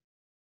 Okay.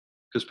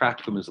 Because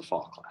practicum is a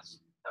fall class.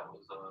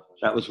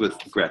 That was with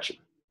Gretchen.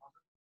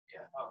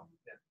 Yeah. Oh,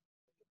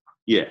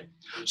 Yeah.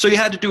 So you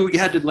had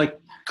to like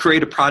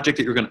create a project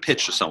that you're going to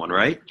pitch to someone,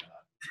 right?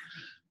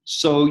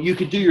 So you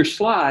could do your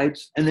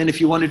slides, and then if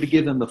you wanted to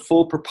give them the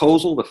full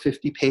proposal, the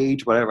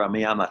 50-page, whatever, I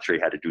mean, I'm not sure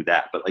you had to do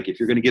that, but like if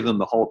you're going to give them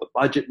the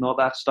budget and all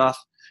that stuff,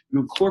 you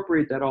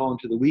incorporate that all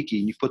into the wiki,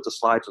 and you put the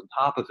slides on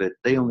top of it.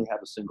 They only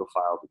have a single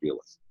file to deal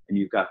with, and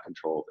you've got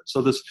control of it.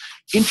 So this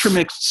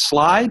intermixed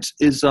slides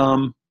is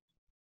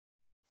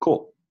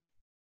cool.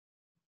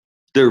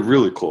 They're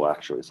really cool,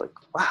 actually. It's like,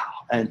 wow.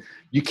 And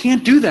you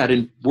can't do that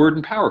in Word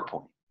and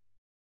PowerPoint.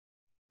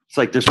 It's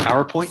like there's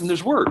PowerPoint and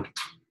there's Word.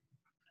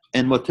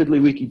 And what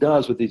TiddlyWiki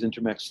does with these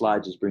intermixed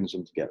slides is brings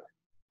them together.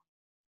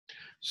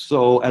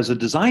 So as a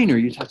designer,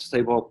 you have to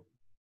say, well,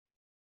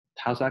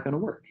 how's that going to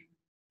work?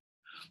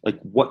 Like,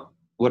 what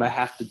would I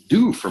have to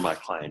do for my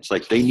clients?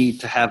 Like, they need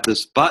to have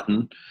this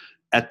button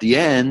at the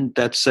end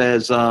that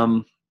says,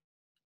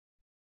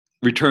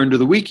 return to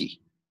the wiki.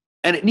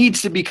 And it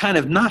needs to be kind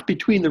of not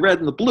between the red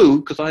and the blue,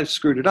 because I've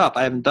screwed it up.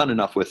 I haven't done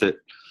enough with it.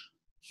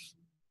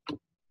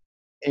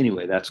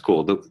 Anyway, that's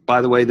cool.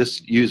 By the way,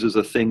 this uses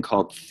a thing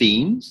called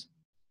themes.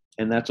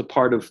 And that's a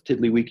part of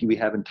TiddlyWiki we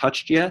haven't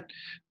touched yet.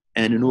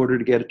 And in order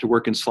to get it to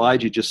work in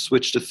slides, you just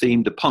switch the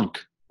theme to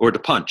punk or to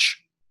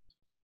punch.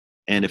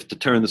 And if to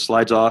turn the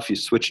slides off, you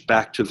switch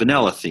back to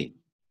vanilla theme.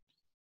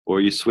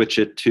 Or you switch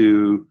it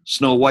to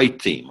Snow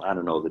White theme. I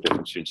don't know the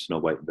difference between Snow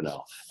White and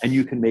vanilla. And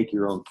you can make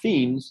your own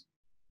themes,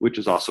 which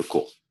is also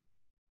cool.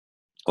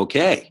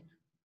 Okay.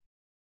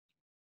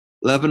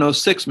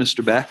 11:06,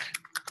 Mr. Beck.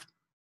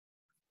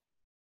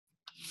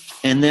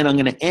 And then I'm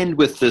going to end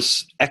with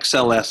this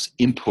XLS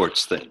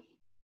imports thing.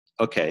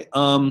 Okay.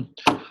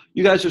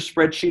 You guys are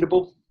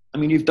spreadsheetable? I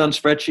mean, you've done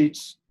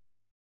spreadsheets.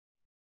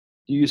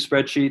 Do you use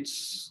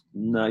spreadsheets?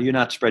 No, you're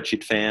not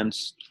spreadsheet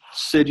fans.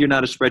 Sid, you're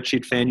not a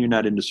spreadsheet fan. You're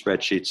not into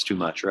spreadsheets too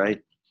much,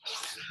 right?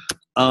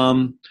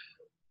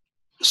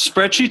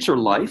 Spreadsheets are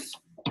life.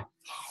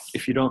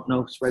 If you don't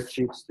know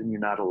spreadsheets, then you're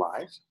not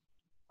alive.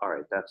 All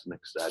right, that's an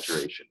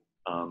exaggeration.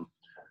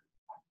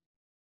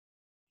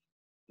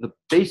 The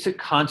basic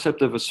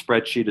concept of a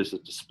spreadsheet is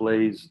it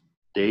displays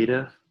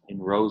data in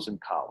rows and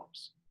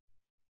columns.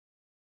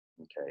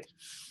 Okay,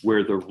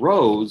 where the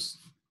rows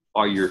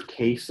are your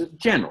cases,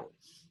 generally.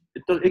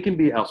 It can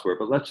be elsewhere,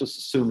 but let's just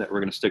assume that we're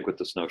going to stick with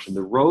this notion.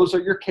 The rows are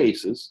your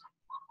cases,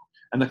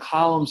 and the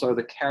columns are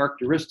the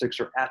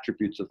characteristics or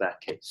attributes of that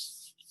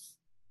case.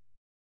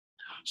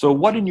 So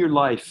what in your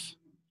life,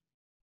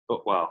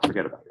 oh, well,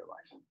 forget about your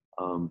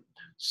life.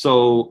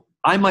 So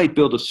I might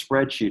build a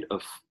spreadsheet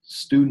of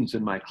students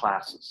in my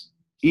classes.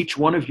 Each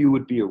one of you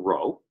would be a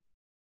row,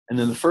 and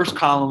then the first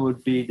column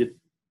would be,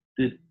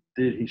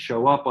 did he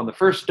show up on the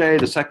first day?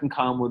 The second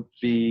column would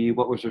be,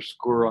 what was their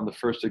score on the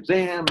first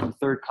exam? And the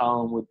third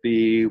column would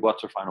be,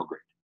 what's their final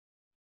grade?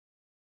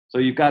 So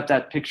you've got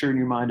that picture in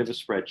your mind of a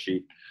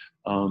spreadsheet.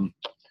 How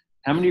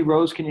many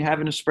rows can you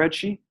have in a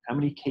spreadsheet? How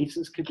many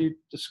cases could you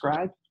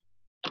describe?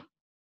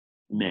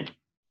 Many.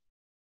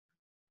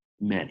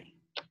 Many.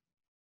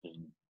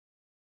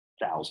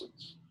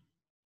 Thousands.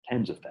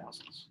 Tens of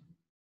thousands.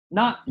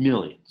 Not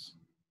millions.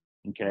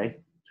 Okay?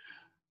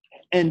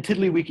 And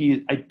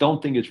TiddlyWiki, I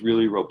don't think it's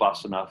really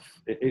robust enough.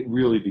 It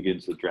really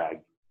begins to drag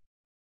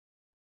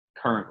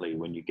currently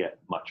when you get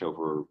much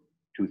over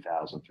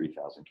 2,000,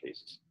 3,000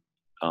 cases.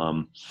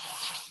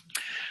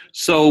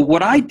 So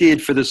what I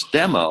did for this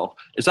demo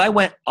is I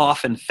went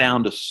off and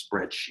found a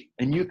spreadsheet.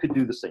 And you could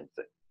do the same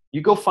thing.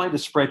 You go find a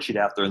spreadsheet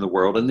out there in the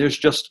world, and there's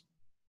just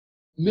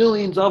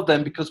millions of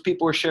them because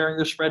people are sharing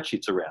their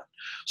spreadsheets around.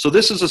 So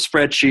this is a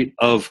spreadsheet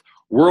of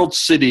world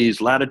cities,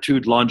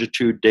 latitude,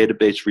 longitude,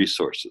 database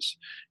resources.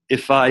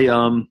 If I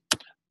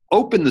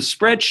open the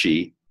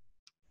spreadsheet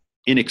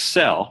in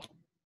Excel,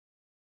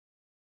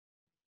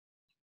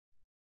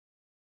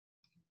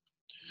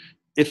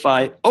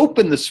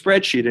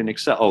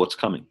 oh, it's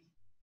coming.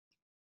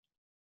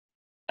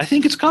 I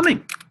think it's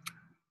coming.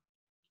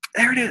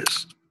 There it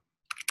is.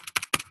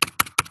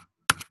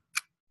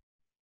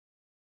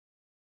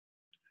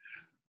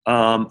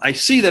 I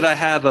see that I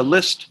have a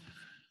list.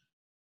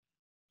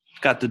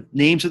 Got the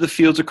names of the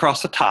fields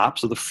across the top.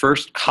 So the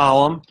first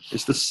column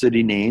is the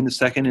city name. The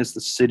second is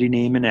the city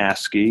name in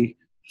ASCII.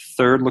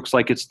 Third looks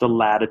like it's the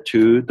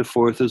latitude. The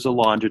fourth is the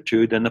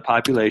longitude, then the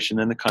population,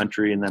 then the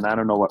country, and then I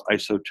don't know what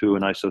ISO 2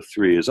 and ISO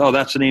 3 is. Oh,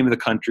 that's the name of the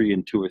country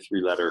in 2 or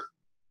 3 letter,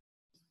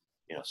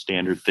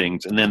 standard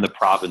things, and then the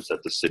province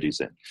that the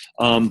city's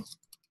in.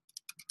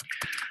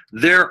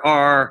 There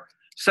are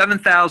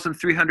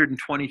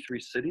 7,323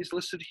 cities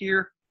listed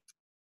here.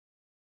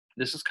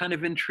 This is kind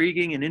of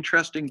intriguing and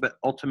interesting, but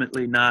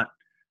ultimately not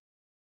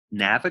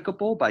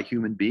navigable by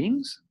human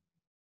beings.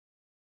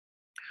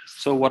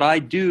 So what I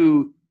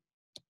do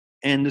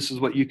and this is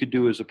what you could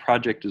do as a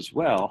project as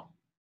well,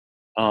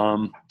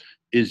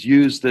 is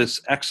use this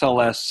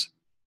XLS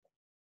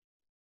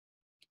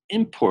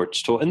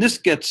imports tool. And this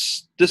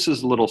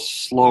is a little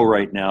slow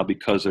right now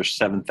because there's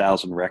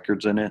 7,000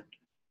 records in it.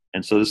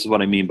 And so this is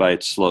what I mean by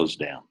it slows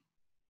down.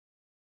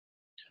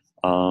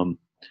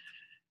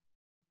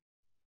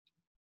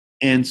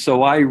 And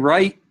so I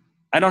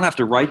don't have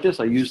to write this,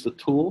 I use the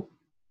tool,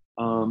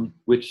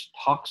 which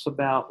talks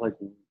about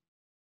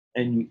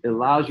and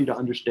allows you to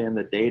understand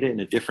the data in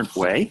a different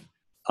way.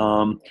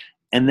 And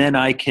then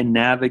I can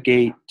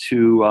navigate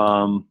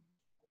to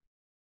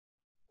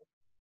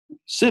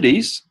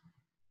cities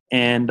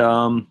and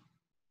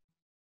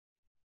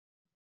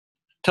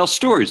tell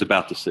stories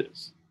about the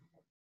cities.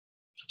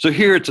 So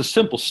here it's a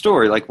simple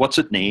story, like what's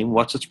its name,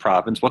 what's its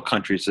province, what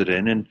country is it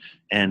in,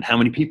 and how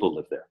many people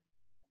live there.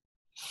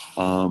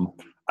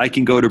 I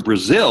can go to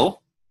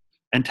Brazil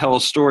and tell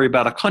a story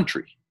about a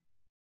country,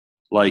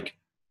 like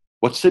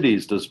what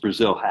cities does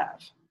Brazil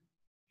have?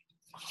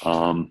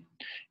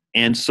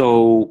 And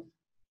so,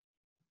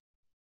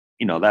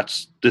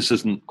 this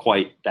isn't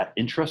quite that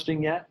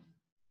interesting yet,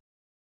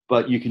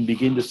 but you can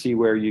begin to see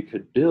where you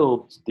could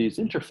build these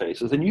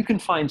interfaces, and you can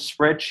find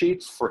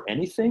spreadsheets for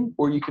anything,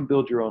 or you can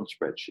build your own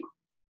spreadsheet.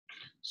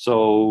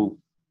 So,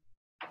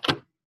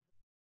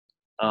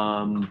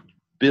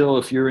 Bill,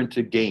 if you're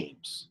into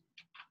games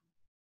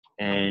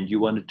and you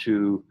wanted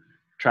to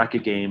track a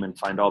game and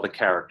find all the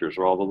characters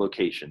or all the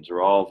locations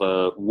or all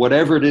the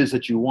whatever it is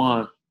that you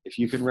want, if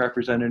you can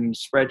represent it in a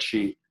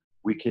spreadsheet,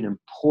 we can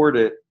import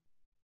it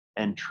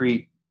and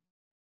create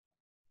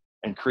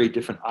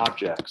different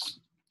objects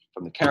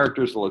from the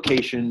characters, the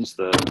locations,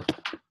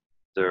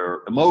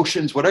 their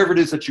emotions, whatever it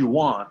is that you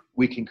want,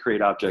 we can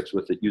create objects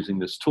with it using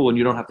this tool, and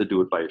you don't have to do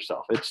it by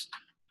yourself. It's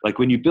like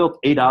when you built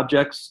 8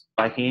 objects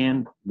by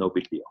hand, no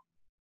big deal.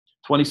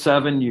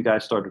 27, you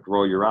guys started to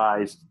roll your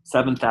eyes.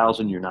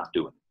 7,000, you're not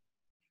doing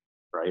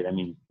it, right? I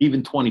mean,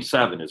 even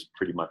 27 is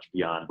pretty much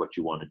beyond what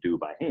you want to do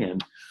by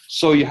hand,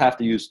 so you have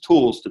to use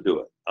tools to do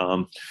it.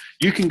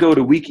 You can go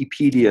to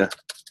Wikipedia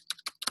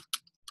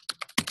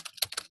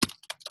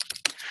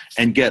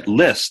and get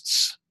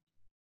lists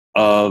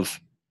of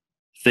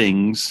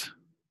things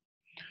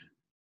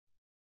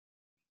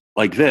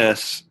like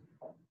this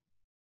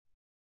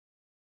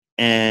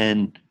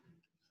and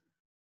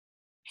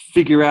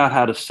figure out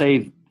how to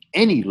save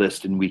any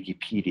list in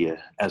Wikipedia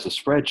as a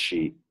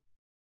spreadsheet,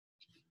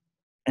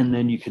 and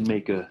then you can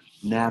make a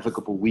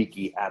navigable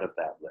wiki out of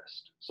that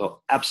list.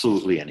 So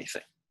absolutely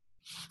anything.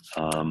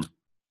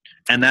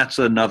 And that's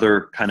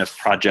another kind of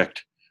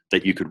project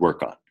that you could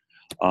work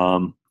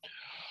on.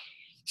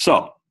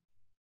 So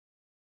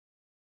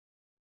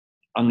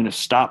I'm going to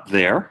stop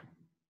there.